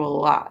went through a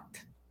lot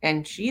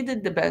and she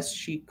did the best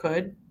she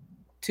could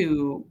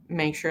to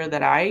make sure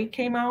that I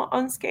came out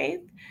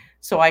unscathed.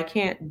 So I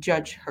can't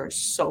judge her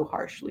so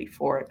harshly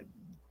for it.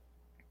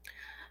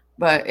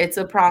 But it's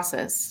a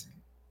process.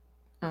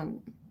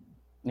 Um,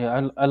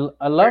 Yeah, I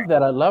love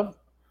that. I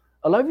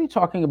love you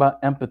talking about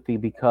empathy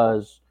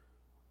because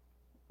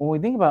when we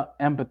think about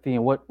empathy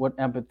and what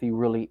empathy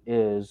really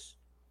is,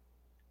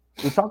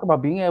 we talk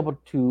about being able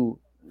to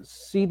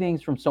see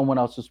things from someone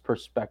else's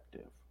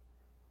perspective,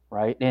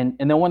 right? And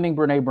then one thing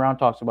Brene Brown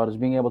talks about is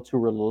being able to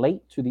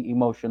relate to the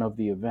emotion of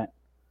the event.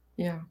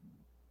 yeah.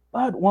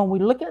 But when we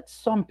look at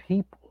some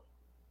people,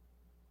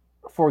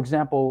 for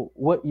example,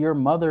 what your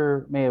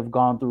mother may have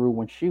gone through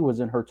when she was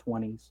in her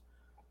 20s,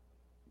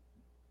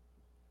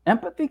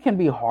 empathy can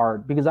be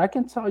hard because I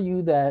can tell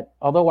you that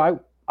although I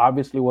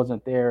obviously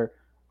wasn't there,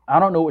 I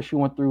don't know what she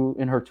went through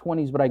in her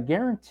 20s, but I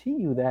guarantee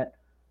you that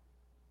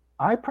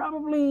I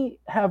probably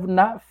have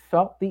not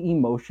felt the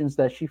emotions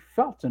that she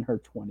felt in her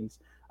 20s.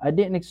 I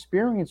didn't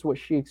experience what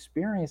she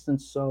experienced.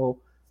 And so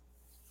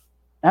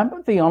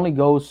empathy only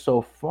goes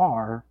so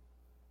far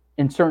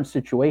in certain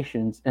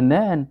situations. And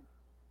then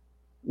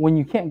when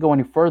you can't go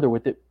any further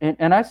with it,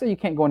 and I say you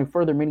can't go any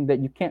further, meaning that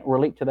you can't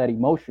relate to that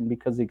emotion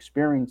because the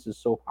experience is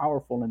so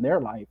powerful in their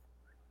life,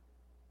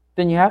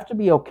 then you have to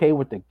be okay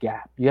with the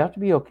gap. You have to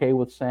be okay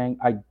with saying,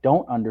 I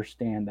don't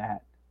understand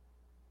that,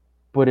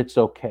 but it's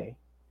okay.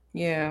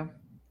 Yeah.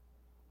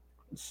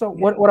 So,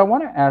 Yeah. what I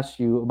want to ask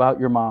you about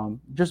your mom,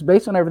 just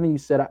based on everything you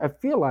said, I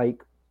feel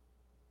like,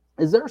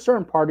 is there a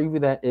certain part of you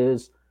that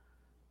is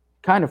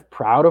kind of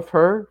proud of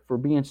her for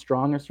being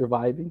strong and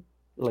surviving?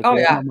 Like, Oh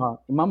yeah, yeah.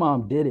 my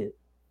mom did it.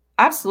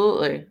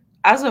 Absolutely.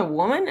 As a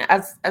woman,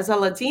 as a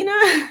Latina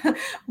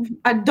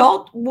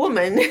adult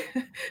woman,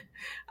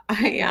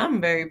 I am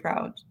very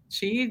proud.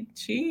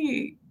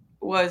 She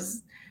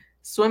was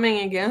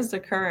swimming against the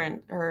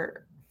current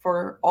her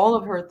for all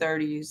of her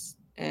 30s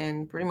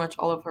and pretty much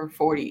all of her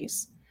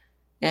 40s.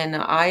 And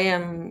I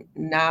am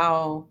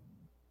now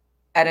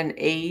at an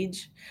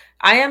age,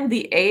 I am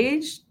the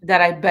age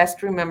that I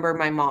best remember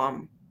my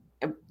mom.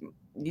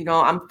 You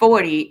know, I'm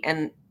 40,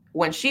 and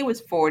when she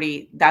was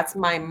 40, that's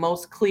my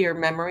most clear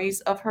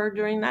memories of her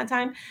during that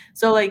time.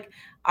 So, like,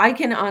 I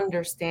can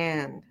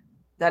understand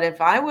that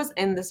if I was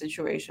in the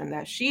situation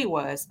that she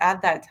was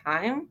at that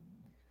time,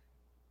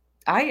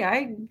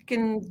 I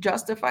can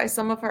justify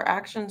some of her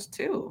actions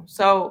too.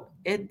 So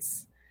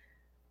it's,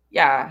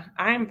 yeah,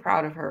 I'm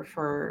proud of her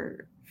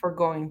for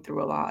going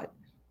through a lot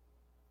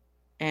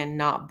and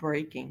not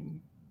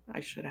breaking, I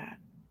should add.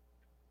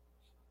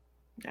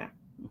 Yeah.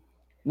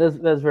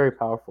 That's very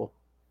powerful.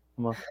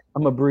 I'm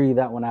gonna breathe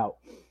that one out.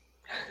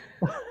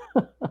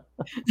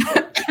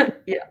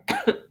 Yeah.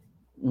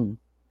 Mm.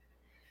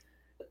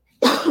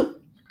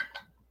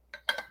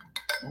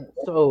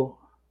 So,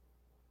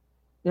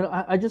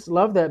 I just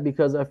love that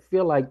because I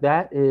feel like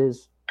that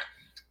is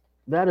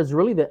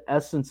really the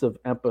essence of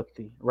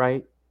empathy,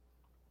 right?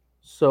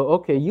 So,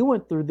 okay, you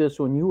went through this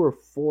when you were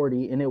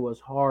 40 and it was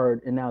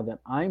hard, and now that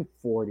I'm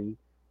 40,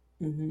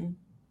 Hmm.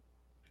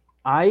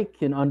 I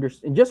can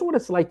understand just what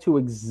it's like to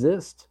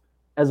exist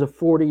as a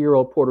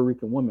 40-year-old Puerto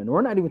Rican woman.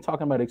 We're not even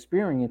talking about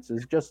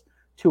experiences, just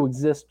to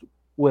exist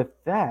with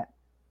that.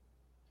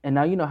 And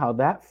now you know how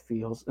that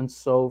feels. And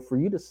so for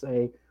you to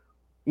say,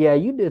 yeah,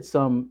 you did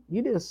some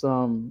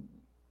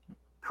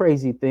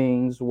crazy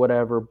things,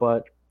 whatever,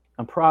 but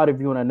I'm proud of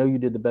you and I know you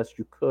did the best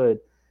you could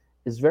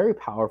is very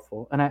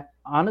powerful. And I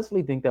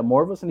honestly think that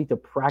more of us need to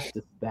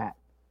practice that.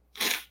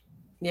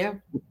 Yeah.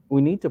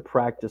 We need to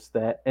practice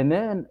that. And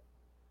then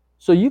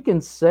so you can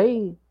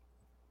say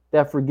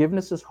that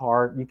forgiveness is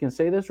hard. You can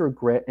say there's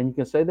regret and you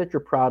can say that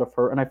you're proud of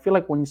her. And I feel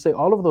like when you say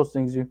all of those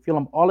things, you feel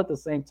them all at the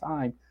same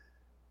time.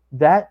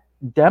 That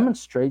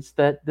demonstrates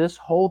that this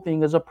whole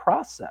thing is a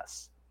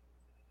process.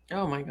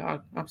 Oh my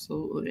God,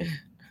 absolutely.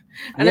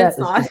 And Yeah, it's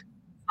not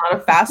a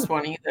fast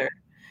one either.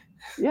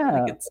 Like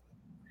yeah. it's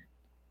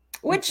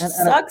which And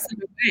sucks in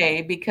a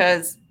way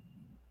because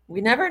we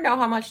never know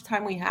how much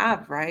time we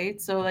have, right?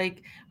 So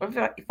like what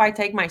if I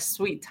take my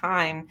sweet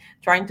time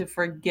trying to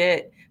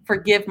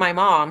forgive my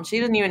mom? She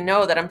doesn't even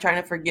know that I'm trying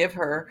to forgive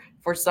her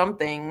for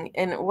something.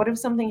 And what if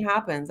something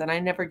happens and I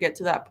never get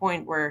to that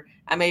point where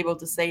I'm able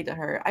to say to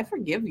her, I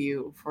forgive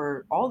you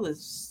for all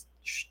this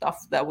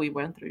stuff that we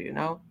went through, you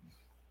know?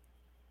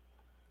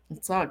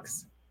 It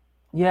sucks.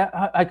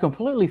 yeah, I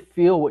completely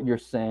feel what you're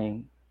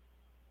saying.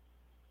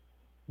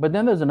 But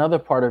then there's another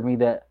part of me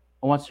that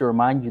wants to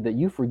remind you that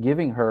you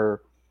forgiving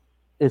her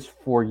is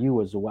for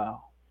you as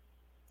well.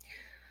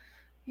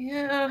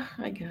 Yeah,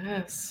 I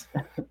guess.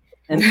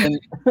 And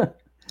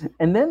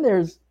and then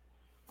there's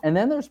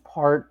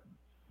part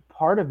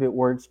of it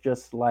where it's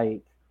just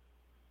like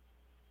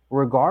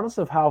regardless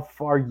of how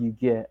far you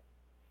get,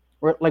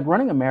 like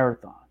running a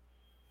marathon,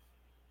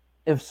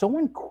 if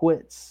someone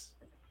quits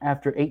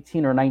after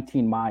 18 or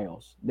 19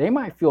 miles, they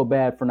might feel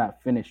bad for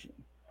not finishing.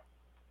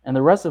 And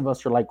the rest of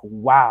us are like,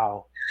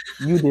 wow,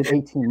 you did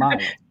 18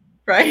 miles.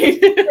 Right.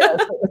 Yeah,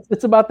 so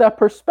it's about that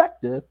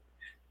perspective,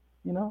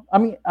 you know? I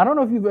mean, I don't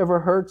know if you've ever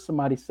heard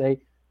somebody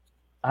say,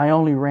 I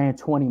only ran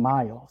 20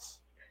 miles.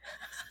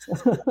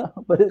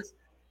 But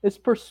it's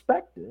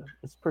perspective.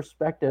 It's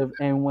perspective.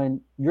 And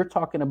when you're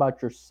talking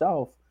about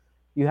yourself,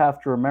 you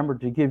have to remember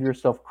to give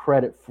yourself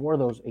credit for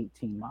those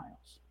 18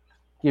 miles.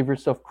 Give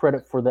yourself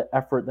credit for the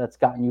effort that's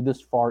gotten you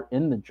this far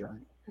in the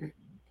journey,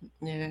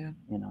 Yeah.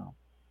 you know.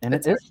 And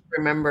It's hard to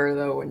remember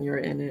though when you're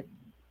in it.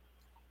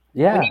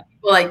 We need yeah.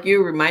 people like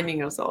you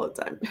reminding us all the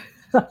time.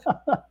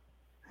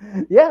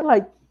 Yeah,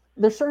 like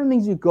there's certain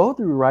things you go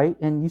through, right?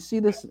 And you see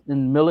this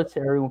in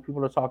military when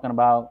people are talking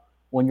about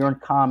when you're in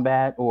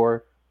combat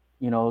or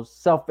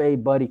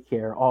self-aid buddy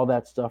care, all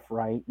that stuff,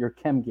 right? Your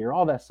chem gear,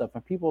 all that stuff.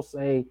 And people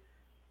say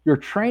your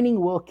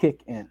training will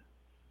kick in.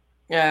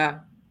 Yeah.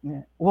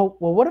 Yeah. Well,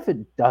 what if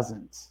it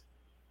doesn't?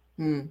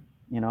 Hmm.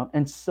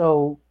 And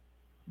so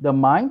the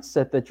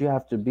mindset that you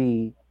have to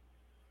be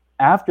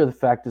after the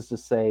fact is to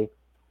say,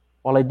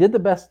 well, I did the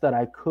best that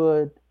I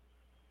could,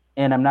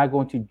 and I'm not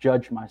going to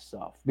judge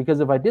myself. Because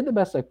if I did the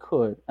best I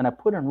could and I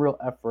put in real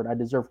effort, I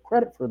deserve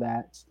credit for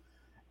that.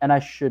 And I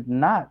should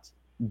not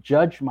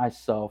judge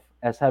myself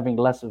as having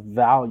less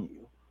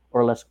value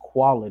or less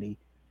quality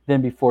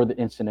than before the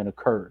incident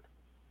occurred.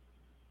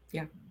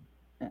 Yeah.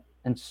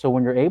 And so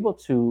when you're able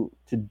to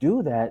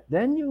do that,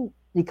 then you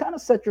kind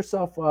of set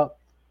yourself up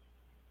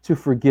to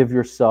forgive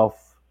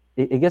yourself.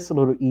 It gets a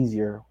little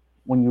easier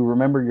when you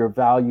remember your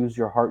values,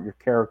 your heart, your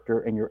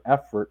character, and your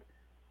effort,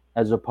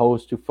 as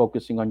opposed to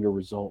focusing on your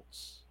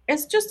results.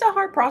 It's just a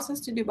hard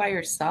process to do by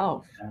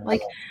yourself.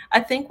 Like, Yes. I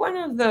think one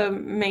of the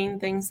main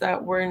things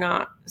that we're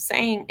not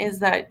saying is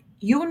that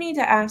you need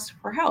to ask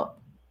for help,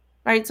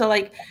 right? So,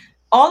 like,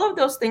 all of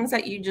those things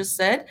that you just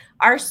said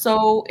are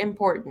so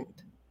important,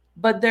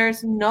 but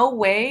there's no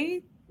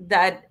way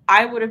that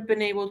I would have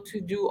been able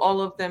to do all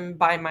of them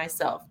by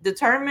myself.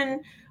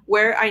 Determine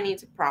where I need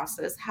to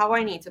process, how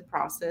I need to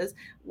process,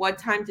 what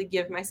time to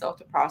give myself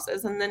to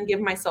process, and then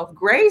give myself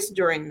grace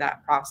during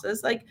that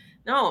process. Like,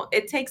 no,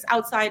 it takes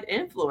outside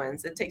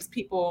influence. It takes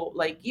people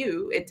like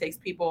you. It takes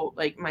people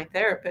like my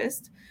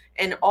therapist,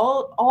 and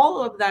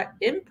all of that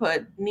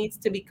input needs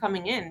to be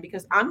coming in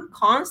because I'm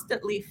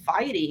constantly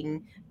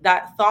fighting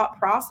that thought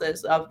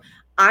process of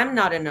I'm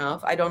not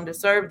enough. I don't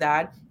deserve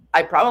that.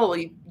 I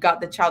probably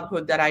got the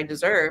childhood that I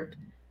deserved.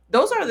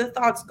 Those are the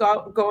thoughts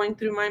going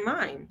through my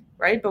mind,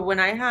 right? But when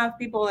I have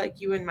people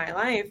like you in my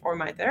life or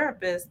my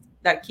therapist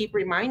that keep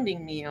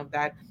reminding me of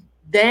that,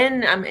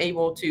 then I'm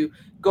able to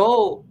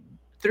go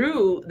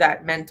through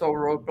that mental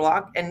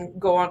roadblock and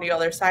go on the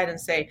other side and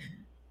say,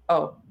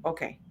 oh,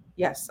 okay,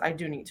 yes, I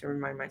do need to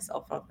remind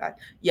myself of that.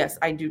 Yes,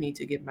 I do need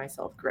to give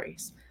myself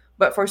grace.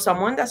 But for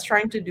someone that's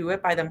trying to do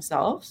it by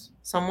themselves,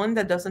 someone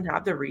that doesn't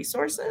have the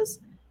resources,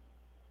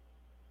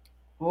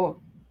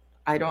 oh,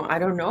 I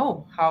don't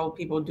know how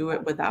people do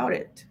it without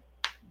it.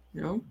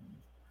 You know?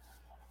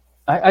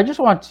 I just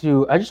want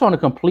to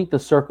complete the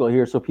circle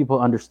here so people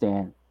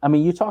understand. I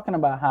mean, you're talking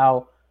about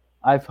how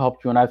I've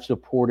helped you and I've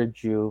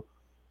supported you,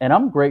 and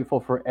I'm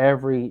grateful for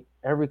every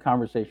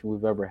conversation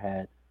we've ever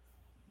had.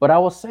 But I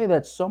will say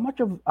that so much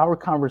of our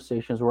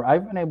conversations where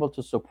I've been able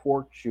to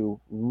support you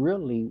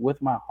really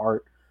with my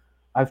heart,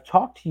 I've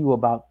talked to you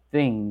about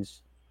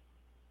things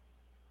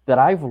that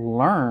I've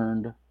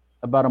learned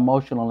about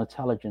emotional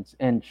intelligence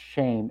and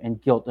shame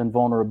and guilt and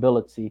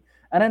vulnerability.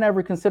 And I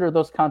never considered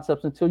those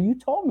concepts until you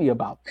told me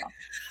about them.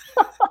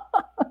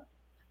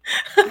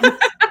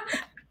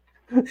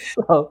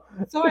 So,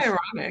 So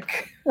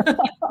ironic.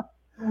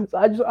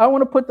 so I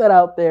want to put that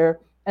out there.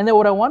 And then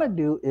what I want to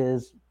do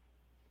is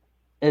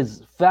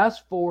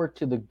fast forward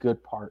to the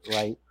good part,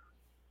 right?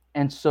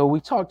 And so we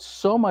talked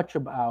so much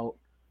about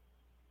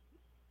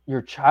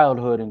your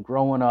childhood and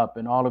growing up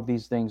and all of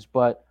these things,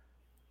 but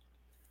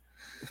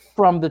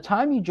from the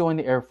time you joined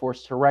the Air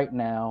Force to right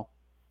now,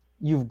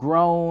 you've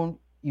grown,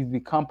 you've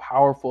become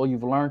powerful,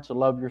 you've learned to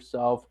love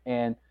yourself,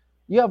 and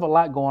you have a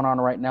lot going on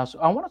right now. So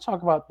I want to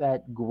talk about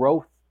that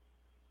growth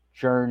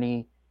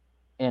journey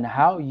and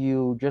how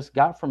you just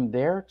got from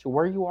there to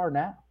where you are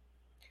now.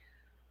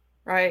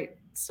 Right.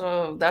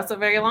 So that's a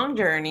very long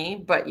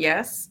journey, but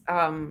yes,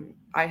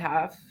 I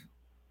have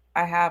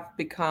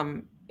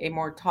become a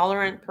more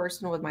tolerant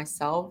person with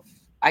myself.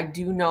 I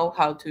do know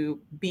how to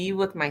be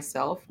with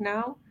myself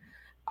now.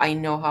 I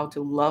know how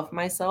to love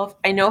myself.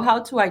 I know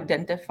how to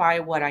identify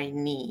what I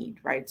need,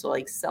 right? So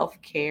like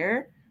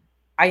self-care,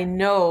 I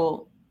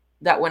know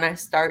that when I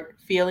start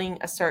feeling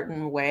a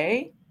certain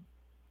way,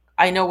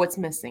 I know what's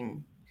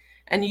missing.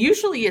 And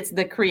usually it's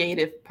the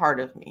creative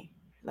part of me.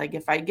 Like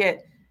if I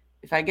get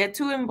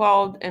too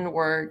involved in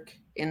work,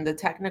 in the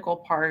technical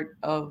part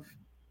of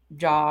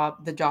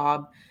the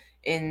job,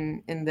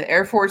 in the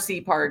Air Force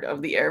part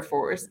of the Air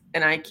Force,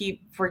 and I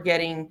keep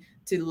forgetting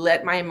to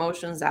let my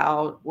emotions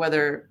out,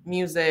 whether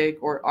music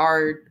or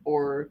art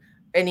or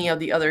any of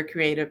the other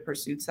creative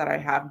pursuits that I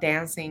have,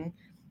 dancing.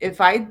 If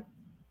I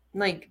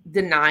like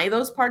deny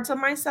those parts of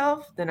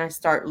myself, then I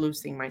start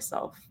losing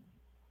myself.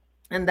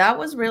 And that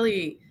was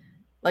really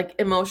like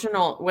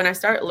emotional when I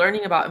started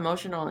learning about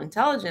emotional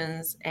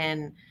intelligence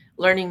and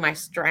learning my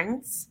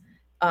strengths,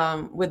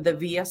 with the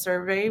VIA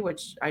survey,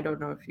 which I don't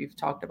know if you've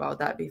talked about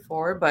that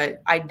before,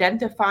 but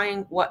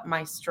identifying what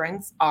my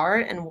strengths are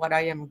and what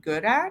I am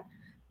good at,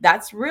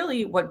 that's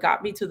really what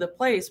got me to the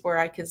place where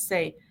I can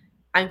say,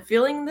 I'm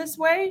feeling this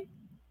way.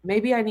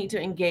 Maybe I need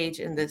to engage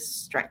in this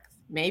strength.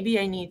 Maybe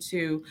I need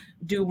to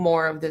do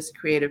more of this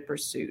creative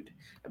pursuit.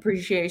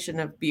 Appreciation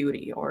of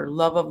beauty or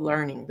love of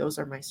learning, those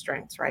are my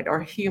strengths, right? Or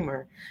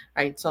humor,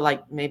 right? So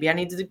like maybe I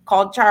need to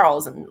call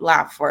Charles and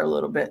laugh for a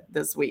little bit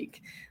this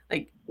week.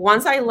 Like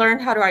once I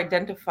learned how to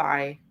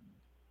identify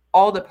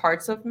all the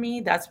parts of me,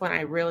 that's when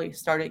I really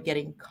started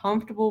getting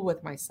comfortable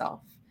with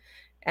myself.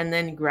 And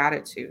then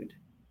gratitude,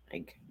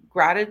 like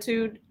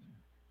gratitude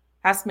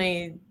has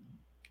made,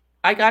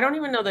 like I don't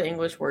even know the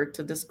English word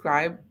to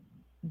describe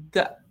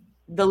the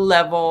the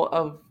level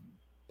of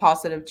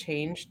positive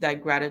change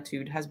that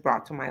gratitude has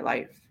brought to my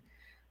life.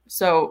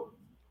 So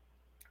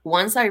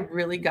once I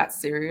really got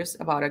serious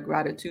about a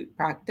gratitude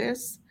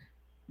practice,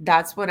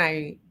 that's when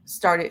I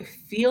started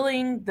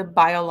feeling the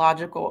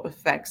biological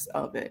effects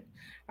of it.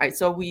 Right.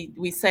 So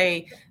we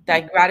say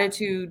that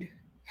gratitude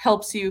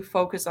helps you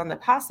focus on the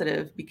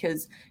positive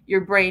because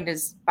your brain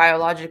is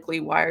biologically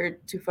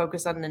wired to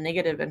focus on the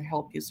negative and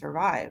help you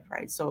survive.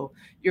 Right. So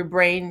your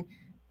brain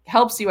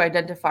helps you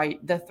identify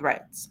the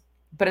threats.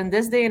 But in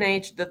this day and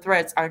age, the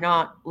threats are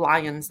not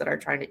lions that are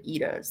trying to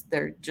eat us.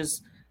 They're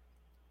just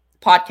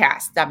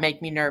podcasts that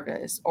make me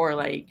nervous or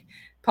like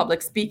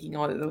public speaking,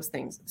 all of those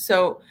things.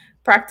 So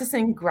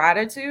practicing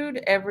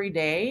gratitude every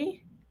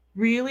day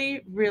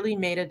really, really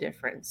made a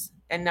difference.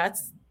 And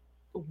that's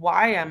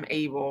why I'm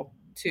able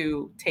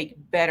to take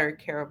better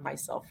care of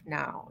myself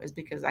now, is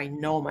because I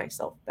know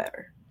myself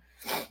better.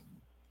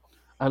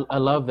 I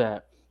love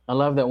that. I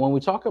love that. When we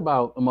talk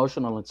about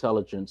emotional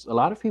intelligence, a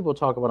lot of people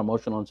talk about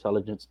emotional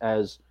intelligence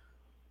as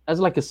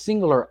like a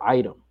singular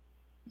item,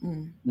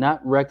 Mm, not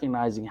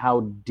recognizing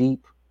how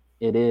deep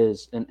it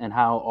is and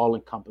how all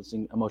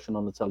encompassing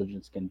emotional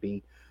intelligence can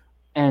be.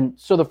 And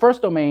so the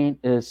first domain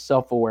is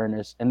self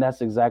awareness, and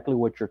that's exactly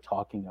what you're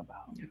talking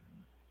about. yeah.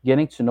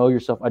 Getting to know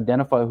yourself,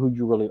 identify who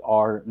you really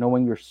are,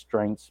 knowing your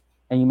strengths.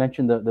 And you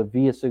mentioned the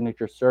VIA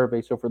signature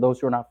survey. So for those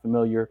who are not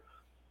familiar,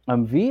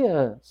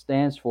 VIA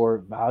stands for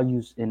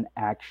values in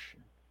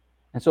action.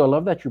 And so I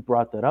love that you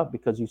brought that up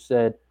because you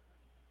said,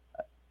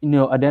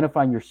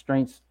 identifying your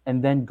strengths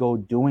and then go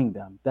doing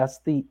them. That's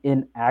the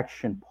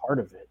inaction part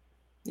of it.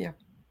 Yeah.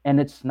 And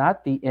it's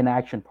not the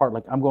inaction part,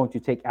 like I'm going to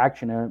take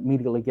action and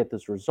immediately get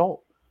this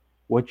result.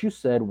 What you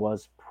said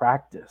was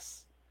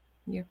practice.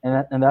 Yeah.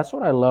 And that's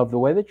what I love, the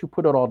way that you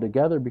put it all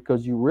together,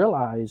 because you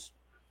realize,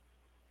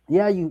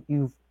 yeah,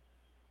 you've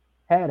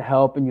had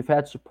help and you've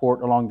had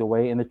support along the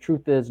way. And the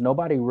truth is,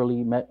 nobody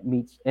really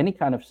meets any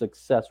kind of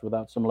success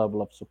without some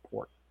level of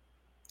support.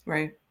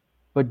 Right.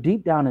 But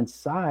deep down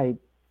inside,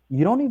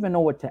 you don't even know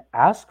what to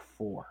ask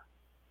for.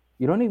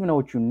 You don't even know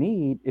what you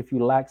need if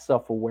you lack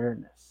self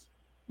awareness.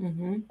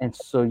 Mm-hmm. And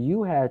so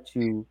you had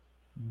to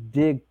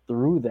dig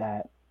through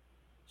that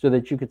so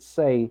that you could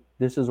say,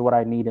 this is what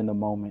I need in the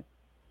moment.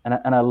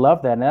 And I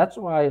love that. And that's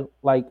why,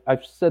 like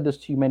I've said this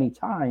to you many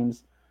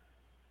times,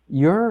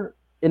 you're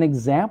an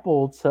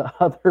example to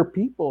other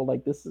people.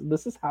 Like this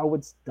is how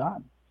it's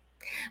done.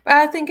 But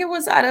I think it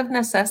was out of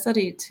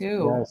necessity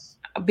too, Yes.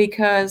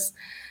 because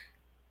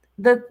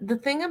the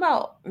thing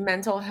about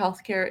mental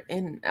health care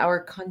in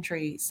our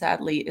country,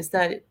 sadly, is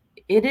that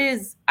it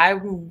is,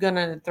 I'm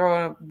gonna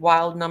throw a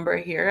wild number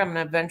here. I'm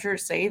gonna venture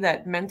to say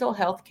that mental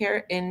health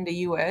care in the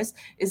US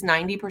is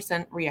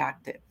 90%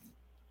 reactive,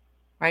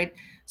 right?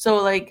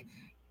 So like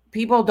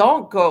people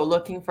don't go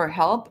looking for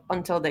help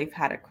until they've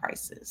had a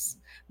crisis.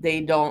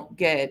 They don't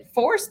get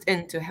forced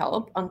into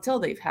help until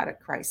they've had a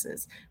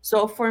crisis.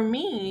 So for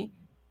me,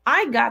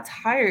 I got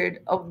tired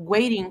of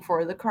waiting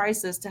for the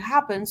crisis to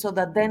happen so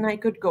that then I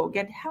could go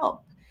get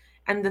help.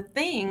 And the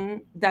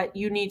thing that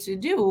you need to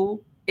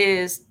do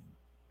is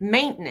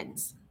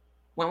maintenance.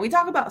 When we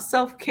talk about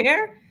self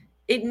care,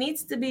 it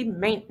needs to be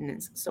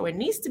maintenance. So it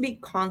needs to be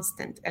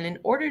constant. And in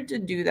order to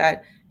do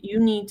that, you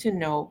need to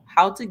know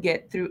how to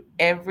get through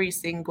every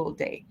single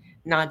day,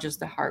 not just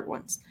the hard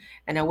ones.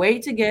 And a way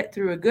to get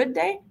through a good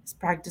day is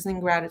practicing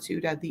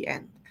gratitude at the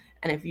end.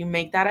 And if you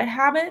make that a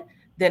habit,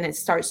 then it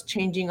starts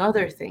changing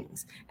other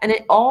things. And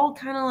it all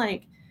kind of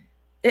like,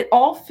 it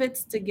all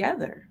fits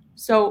together.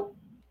 So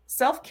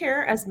self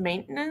care as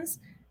maintenance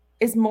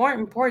is more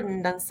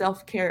important than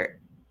self care.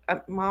 I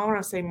don't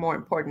want to say more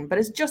important, but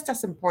it's just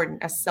as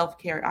important as self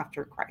care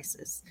after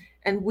crisis.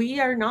 And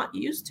we are not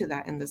used to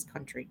that in this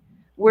country.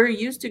 We're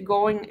used to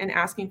going and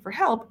asking for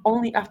help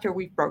only after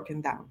we've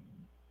broken down.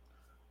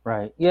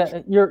 Right.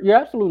 Yeah, you're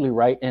absolutely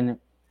right. And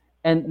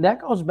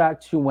that goes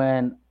back to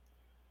when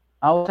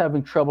I was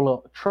having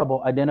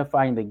trouble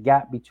identifying the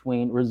gap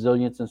between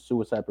resilience and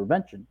suicide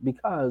prevention,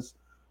 because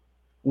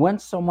when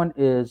someone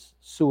is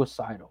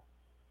suicidal,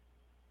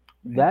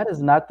 Right. that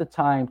is not the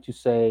time to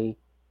say,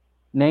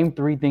 name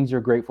three things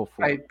you're grateful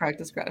for. Right.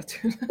 Practice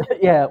gratitude.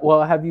 Yeah,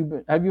 well, have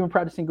you been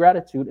practicing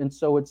gratitude? And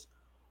so it's,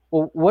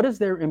 well, what is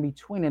there in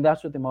between? And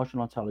that's what the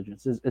emotional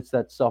intelligence is. It's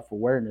that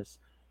self-awareness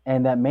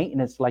and that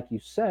maintenance, like you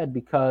said,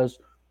 because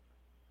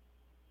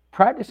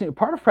practicing,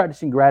 part of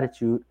practicing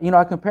gratitude,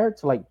 I compare it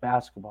to like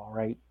basketball,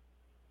 right?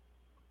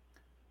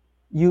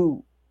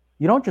 you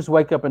you don't just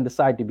wake up and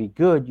decide to be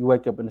good. You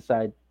wake up and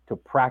decide to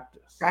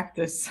practice.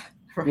 Practice.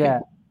 Right. Yeah.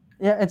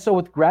 Yeah. And so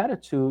with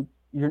gratitude,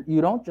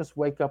 you don't just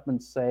wake up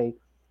and say,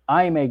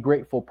 I am a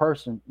grateful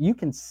person. You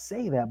can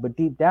say that, but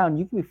deep down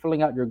you can be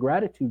filling out your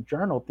gratitude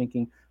journal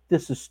thinking,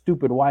 this is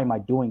stupid, why am I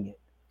doing it?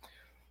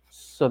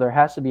 So there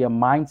has to be a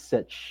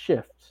mindset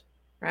shift,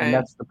 and Right.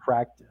 that's the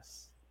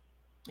practice.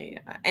 Yeah.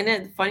 And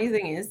then the funny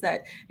thing is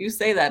that you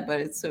say that,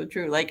 but it's so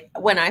true. Like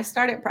when I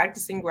started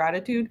practicing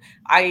gratitude,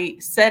 I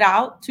set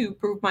out to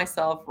prove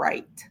myself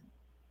right.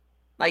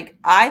 Like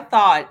I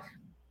thought,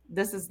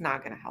 this is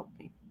not going to help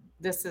me.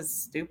 This is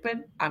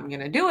stupid. I'm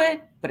going to do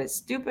it, but it's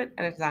stupid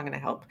and it's not going to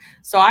help.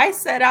 So I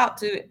set out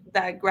to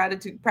that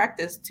gratitude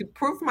practice to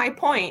prove my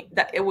point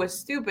that it was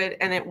stupid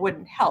and it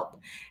wouldn't help.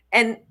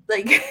 And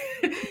like,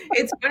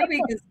 it's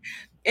funny because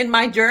in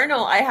my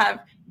journal, I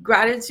have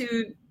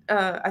gratitude.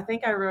 I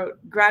think I wrote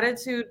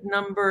gratitude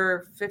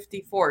number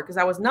 54 because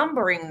I was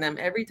numbering them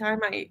every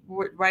time I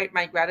would write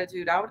my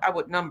gratitude out. I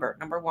would number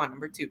one,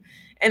 number two.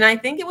 And I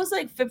think it was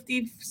like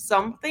 50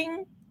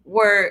 something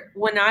where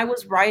when I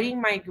was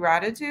writing my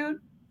gratitude,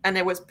 and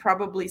it was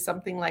probably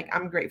something like,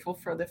 I'm grateful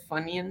for the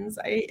Funyuns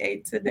I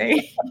ate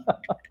today.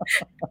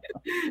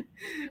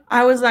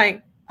 I was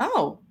like,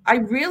 oh, I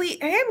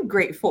really am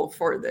grateful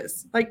for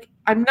this. Like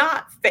I'm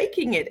not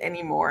faking it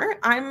anymore.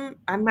 I'm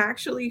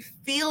actually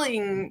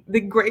feeling the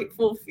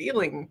grateful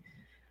feeling.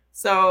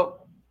 So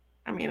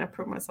I mean, I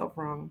proved myself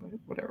wrong, but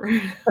whatever.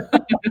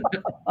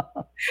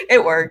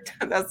 It worked.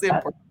 That's the I,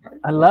 important part.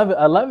 I love it.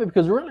 I love it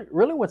because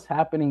really what's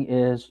happening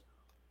is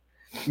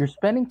you're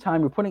spending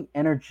time, you're putting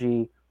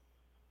energy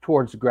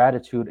towards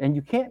gratitude, and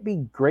you can't be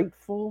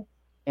grateful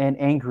and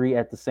angry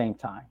at the same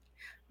time.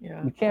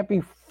 Yeah. You can't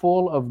be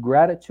full of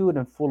gratitude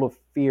and full of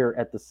fear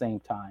at the same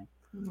time.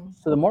 Mhm.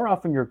 So the more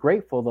often you're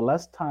grateful, the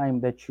less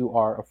time that you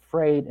are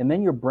afraid, and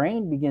then your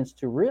brain begins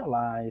to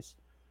realize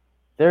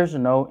there's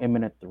no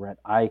imminent threat.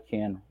 I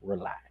can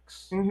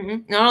relax.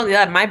 Not only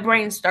that, my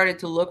brain started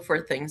to look for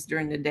things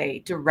during the day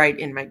to write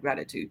in my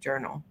gratitude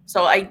journal.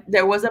 So I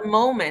there was a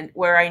moment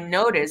where I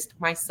noticed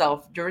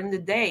myself during the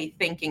day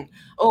thinking,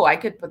 "Oh, I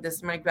could put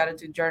this in my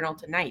gratitude journal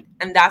tonight."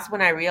 And that's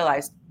when I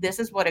realized this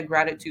is what a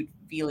gratitude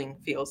feeling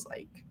feels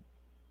like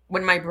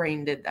when my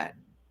brain did that.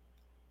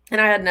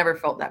 And I had never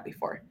felt that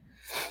before.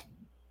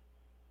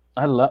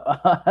 I love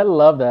I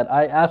love that.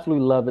 I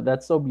absolutely love it.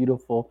 That's so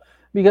beautiful.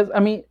 Because I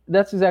mean,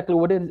 that's exactly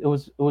what it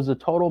is. It was a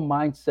total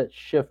mindset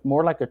shift,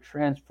 more like a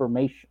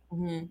transformation,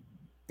 Hmm.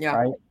 Yeah.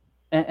 right?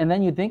 And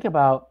then you think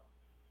about,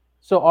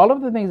 so all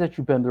of the things that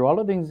you've been through, all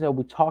of the things that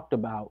we talked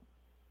about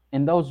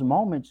in those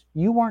moments,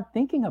 you weren't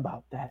thinking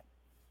about that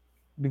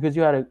because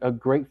you had a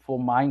grateful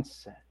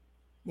mindset.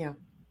 Yeah.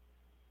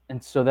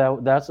 And so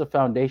that's the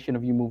foundation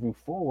of you moving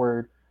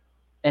forward.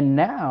 And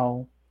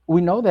now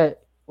we know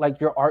that like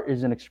your art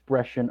is an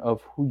expression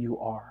of who you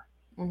are.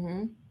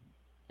 Hmm.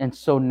 And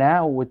so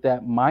now with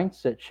that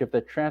mindset shift,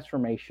 that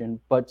transformation,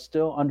 but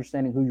still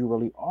understanding who you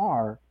really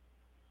are,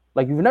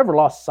 like you've never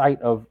lost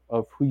sight of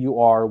who you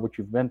are, what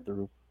you've been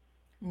through,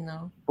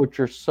 No. but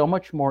you're so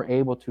much more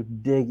able to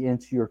dig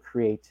into your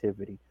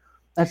creativity.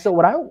 And so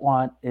what I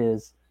want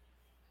is,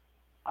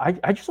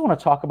 I just want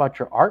to talk about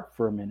your art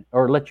for a minute,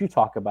 or let you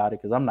talk about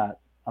it, because I'm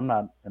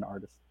not an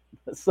artist.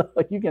 So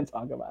you can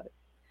talk about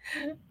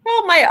it.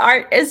 Well, my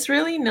art is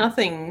really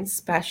nothing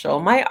special.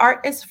 My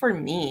art is for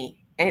me.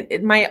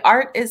 My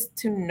art is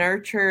to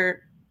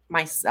nurture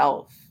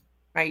myself,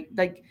 right?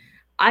 Like,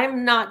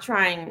 I'm not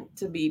trying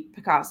to be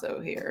Picasso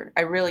here.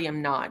 I really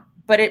am not.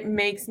 But it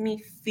makes me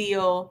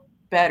feel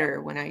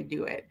better when I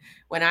do it.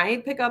 When I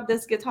pick up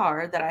this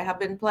guitar that I have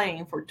been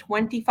playing for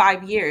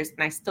 25 years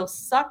and I still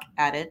suck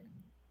at it,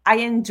 I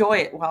enjoy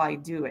it while I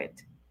do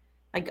it.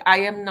 Like, I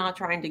am not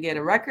trying to get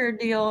a record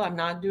deal. I'm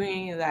not doing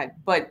any of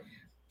that. But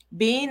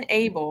being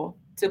able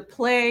to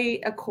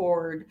play a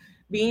chord,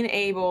 being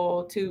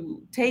able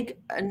to take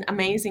an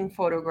amazing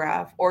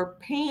photograph or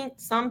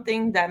paint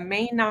something that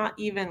may not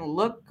even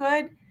look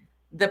good,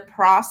 the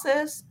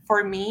process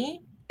for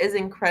me is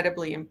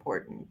incredibly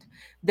important.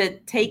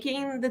 That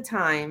taking the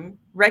time,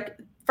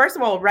 first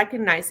of all,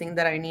 recognizing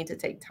that I need to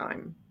take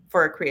time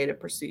for a creative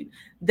pursuit,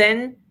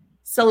 then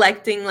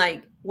selecting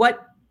like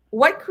what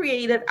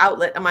creative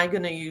outlet am I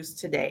going to use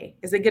today?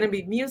 Is it going to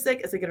be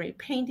music? Is it going to be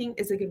painting?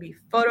 Is it going to be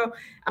photo?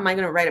 Am I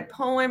going to write a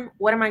poem?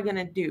 What am I going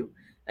to do?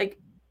 Like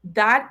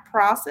that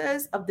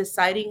process of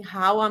deciding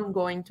how I'm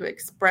going to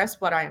express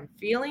what I am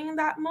feeling in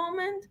that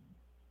moment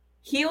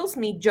heals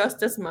me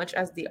just as much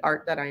as the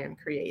art that I am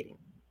creating.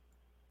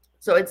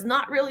 So it's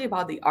not really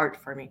about the art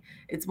for me.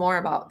 It's more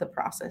about the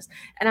process.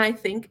 And I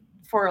think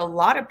for a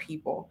lot of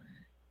people,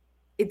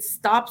 it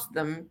stops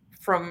them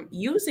from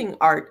using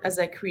art as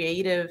a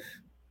creative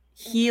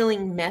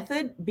healing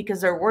method because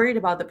they're worried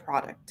about the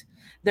product.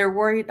 They're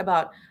worried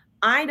about,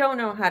 I don't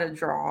know how to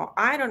draw,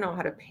 I don't know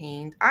how to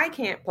paint, I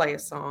can't play a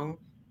song.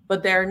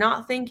 But they're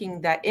not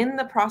thinking that in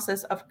the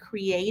process of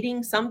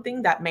creating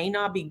something that may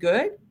not be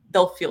good,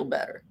 they'll feel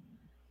better.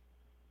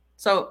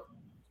 So,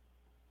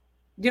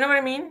 do you know what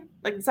I mean?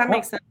 Like, does that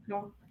make Well, sense at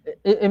all?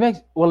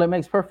 it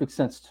makes perfect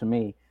sense to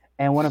me.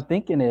 And what I'm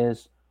thinking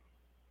is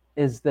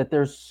that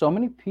there's so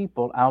many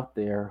people out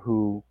there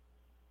who,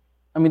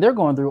 I mean, they're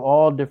going through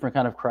all different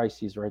kind of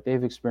crises, right?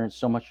 They've experienced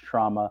so much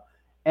trauma,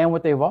 and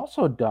what they've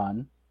also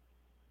done,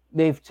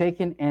 they've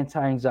taken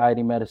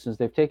anti-anxiety medicines,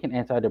 they've taken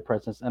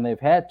antidepressants, and they've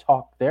had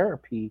talk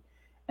therapy,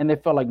 and they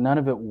felt like none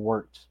of it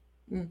worked.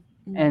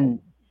 Mm-hmm. And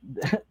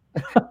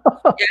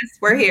Yes,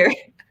 we're here.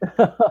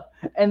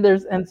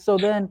 and so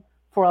then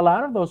for a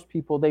lot of those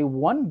people, they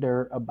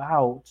wonder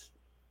about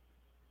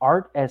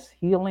art as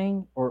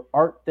healing or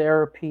art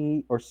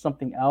therapy or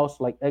something else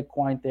like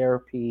equine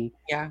therapy,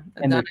 Yeah,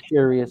 I've and done they're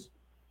curious.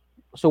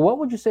 So what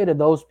would you say to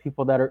those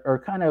people that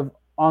are kind of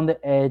on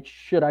the edge?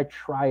 Should I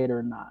try it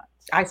or not?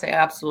 I say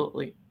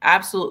absolutely.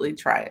 Absolutely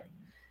try it.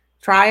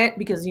 Try it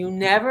because you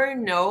never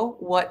know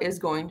what is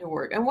going to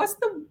work. And what's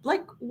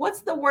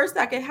the worst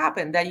that could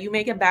happen? That you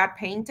make a bad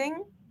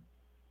painting?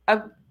 Uh,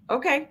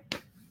 okay,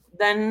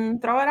 then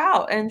throw it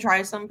out and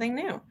try something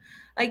new.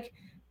 Like,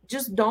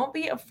 just don't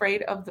be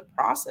afraid of the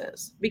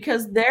process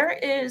because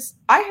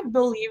I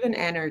believe in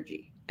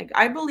energy. Like,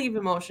 I believe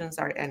emotions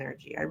are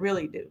energy. I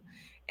really do.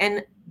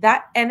 And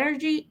that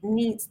energy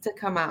needs to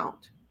come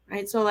out.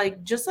 Right. So,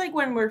 like, just like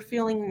when we're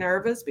feeling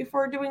nervous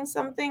before doing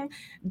something,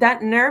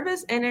 that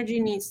nervous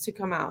energy needs to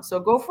come out. So,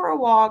 go for a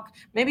walk,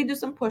 maybe do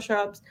some push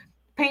ups,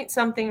 paint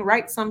something,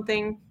 write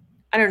something.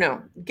 I don't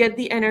know, get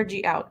the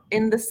energy out.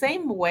 In the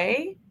same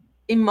way,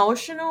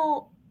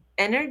 emotional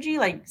energy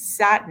like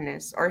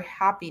sadness or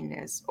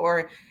happiness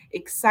or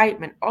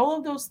excitement, all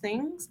of those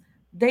things,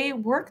 they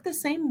work the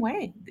same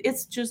way.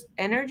 It's just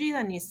energy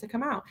that needs to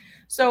come out.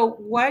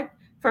 So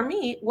for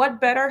me,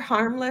 what better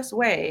harmless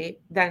way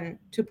than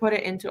to put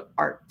it into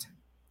art?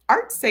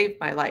 Art saved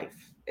my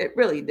life. It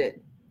really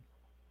did.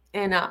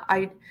 And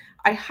I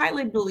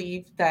highly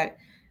believe that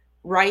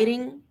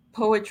writing,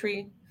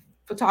 poetry,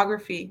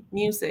 photography,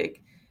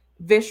 music,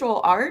 visual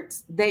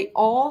arts, they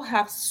all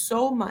have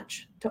so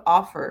much to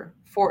offer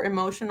for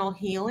emotional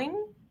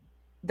healing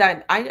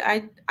that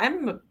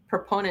I'm a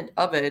proponent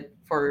of it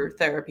for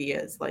therapy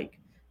as like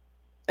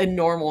a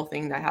normal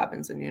thing that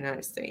happens in the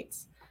United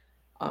States.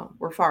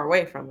 We're far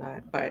away from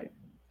that, but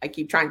I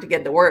keep trying to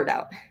get the word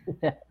out.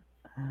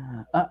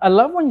 I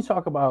love when you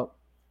talk about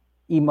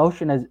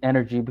emotion as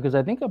energy because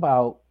I think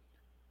about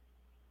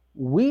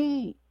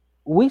we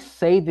we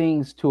say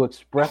things to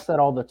express that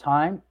all the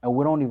time and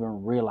we don't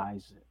even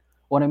realize it.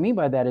 What I mean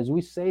by that is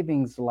we say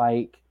things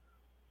like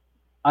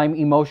I'm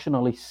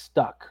emotionally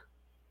stuck.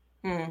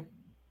 Mm.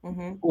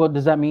 Hmm. Well,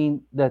 does that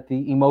mean that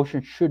the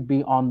emotion should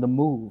be on the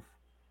move?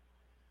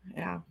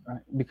 Yeah.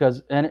 Right?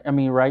 Because and I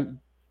mean, right?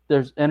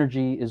 There's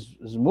energy is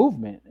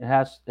movement. It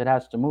has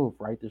to move,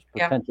 right? There's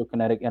Yeah. potential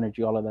kinetic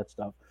energy, all of that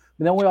stuff.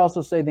 But then we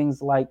also say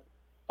things like,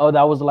 "Oh,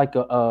 that was like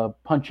a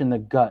punch in the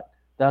gut.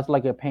 That's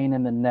like a pain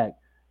in the neck.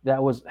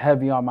 That was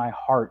heavy on my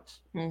heart."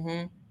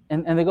 Hmm.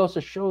 And it goes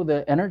to show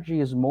that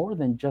energy is more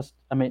than just.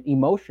 I mean,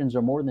 emotions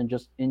are more than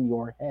just in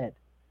your head.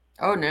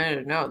 Oh no,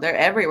 no, no. They're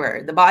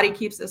everywhere. The body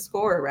keeps the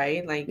score,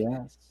 right? Like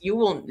Yes.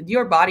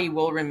 your body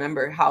will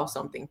remember how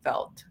something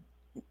felt.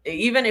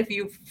 Even if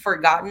you've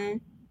forgotten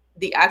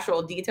the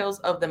actual details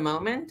of the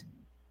moment,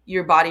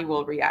 your body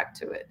will react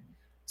to it.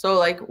 So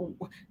like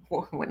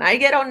when I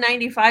get on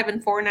 95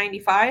 and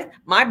 495,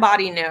 my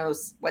body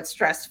knows what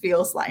stress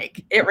feels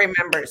like. It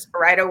remembers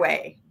right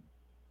away.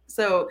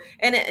 So,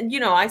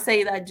 I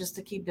say that just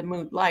to keep the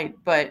mood light,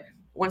 but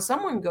when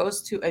someone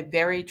goes to a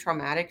very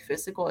traumatic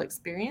physical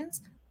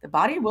experience, the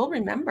body will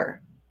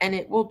remember and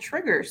it will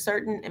trigger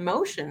certain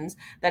emotions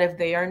that if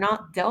they are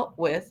not dealt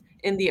with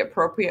in the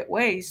appropriate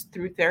ways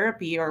through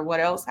therapy or what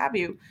else have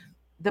you,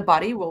 the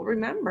body will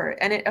remember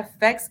and it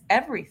affects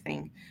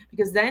everything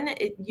because then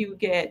you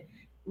get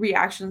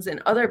reactions in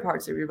other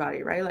parts of your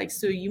body, right? Like,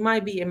 so you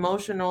might be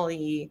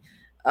emotionally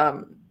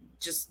um,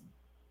 just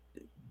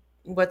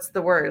what's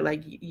the word,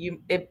 like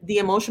if the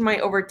emotion might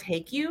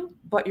overtake you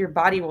but your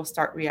body will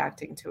start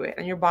reacting to it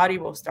and your body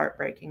will start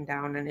breaking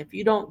down, and if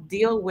you don't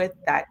deal with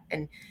that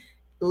and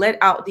let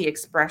out the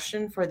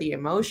expression for the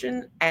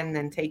emotion and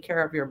then take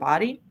care of your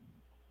body,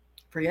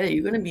 forget it,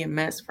 you're going to be a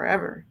mess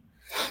forever.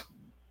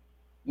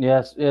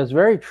 Yes, it's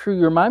very true.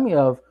 You remind me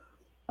of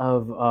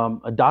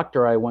a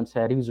doctor I once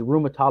had. He was a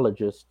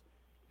rheumatologist,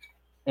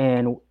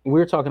 and we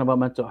were talking about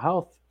mental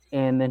health.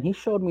 And then he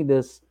showed me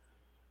this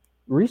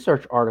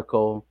research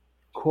article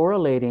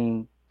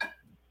correlating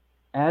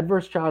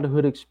adverse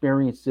childhood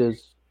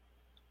experiences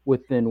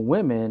within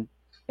women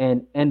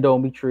and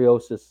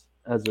endometriosis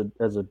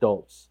as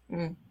adults.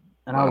 Mm.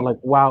 And I was Wow. like,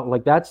 wow,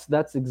 like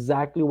that's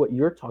exactly what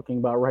you're talking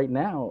about right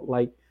now.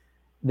 Like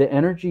the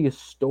energy is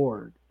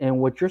stored. And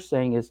what you're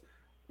saying is,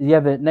 yeah,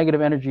 the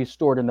negative energy is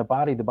stored in the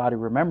body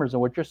remembers.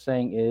 And what you're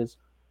saying is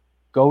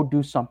go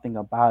do something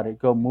about it.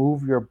 Go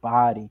move your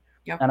body.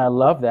 Yep. And I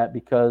love that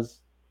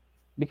because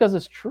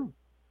it's true.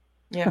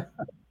 Yeah.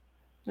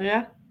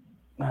 Yeah.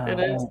 It Oh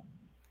is. man.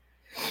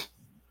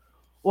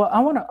 Well, I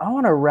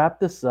wanna wrap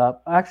this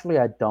up. Actually,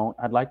 I don't.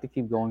 I'd like to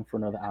keep going for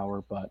another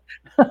hour, but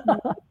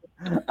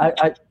I,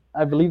 I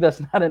I believe that's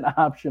not an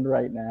option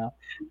right now.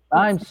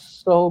 I'm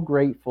so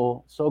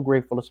grateful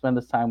to spend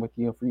this time with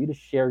you and for you to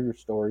share your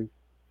story.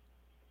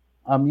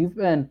 You've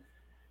been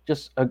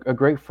just a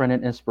great friend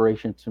and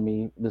inspiration to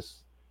me.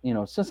 This,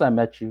 since I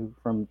met you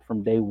from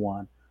day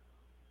one,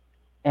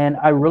 and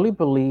I really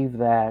believe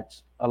that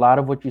a lot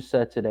of what you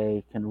said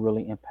today can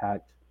really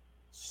impact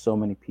so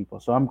many people.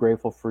 So I'm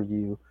grateful for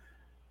you.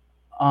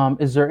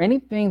 Is there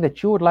anything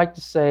that you would like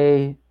to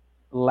say,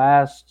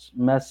 last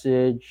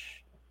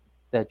message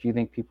that you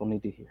think people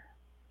need to hear?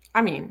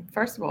 I mean,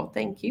 first of all,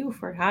 thank you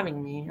for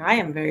having me. I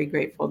am very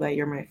grateful that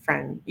you're my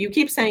friend. You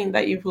keep saying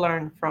that you've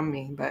learned from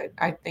me, but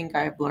I think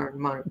I've learned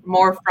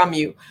more from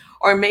you.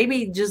 Or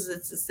maybe just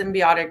it's a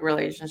symbiotic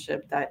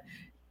relationship that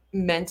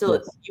mentally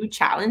Yes. you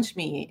challenge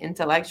me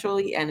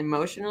intellectually and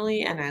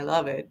emotionally, and I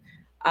love it.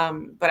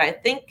 But I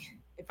think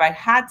if I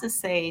had to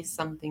say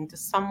something to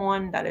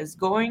someone that is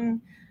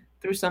going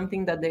through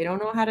something that they don't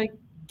know how to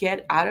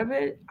get out of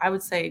it, I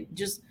would say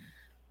just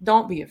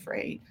don't be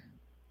afraid.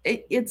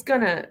 It's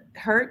gonna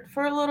hurt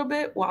for a little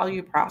bit while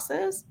you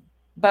process,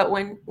 but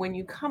when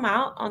you come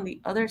out on the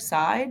other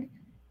side,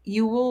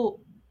 you will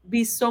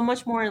be so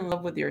much more in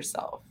love with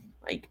yourself.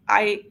 Like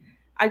I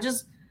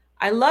just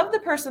I love the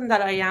person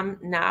that I am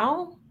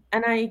now,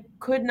 and I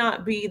could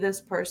not be this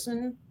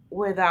person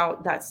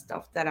without that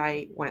stuff that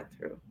I went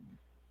through.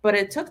 But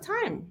it took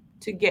time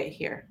to get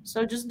here,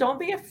 so just don't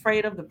be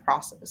afraid of the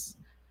process.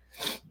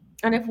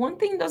 And if one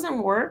thing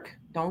doesn't work,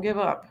 don't give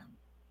up.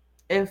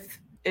 If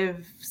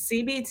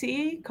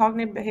CBT,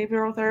 cognitive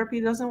behavioral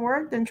therapy, doesn't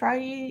work, then try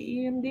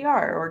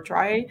EMDR, or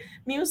try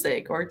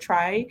music, or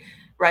try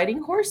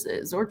riding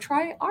horses, or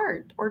try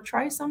art, or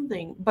try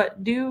something,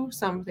 but do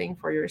something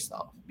for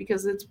yourself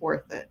because it's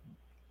worth it.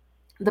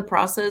 The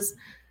process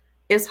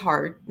is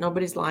hard.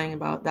 Nobody's lying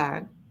about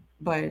that.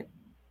 But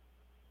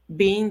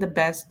being the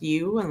best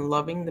you and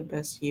loving the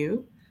best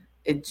you,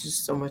 it's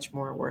just so much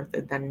more worth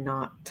it than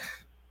not.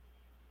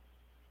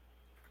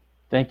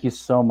 Thank you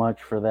so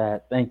much for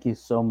that. Thank you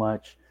so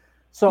much.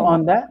 So Well,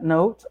 on that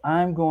note,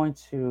 we're going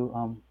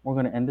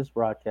to end this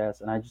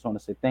broadcast, and I just want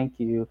to say thank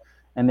you,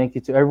 and thank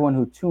you to everyone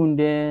who tuned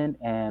in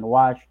and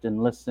watched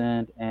and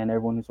listened, and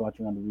everyone who's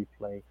watching on the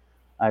replay.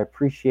 I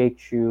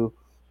appreciate you,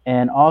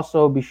 and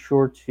also be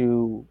sure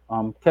to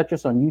catch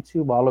us on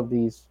YouTube. All of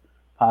these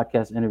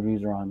podcast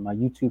interviews are on my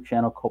YouTube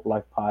channel, Cope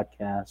Life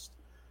Podcast.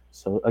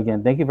 So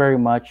again, thank you very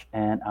much,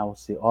 and I will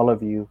see all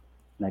of you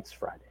next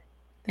Friday.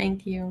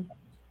 thank you.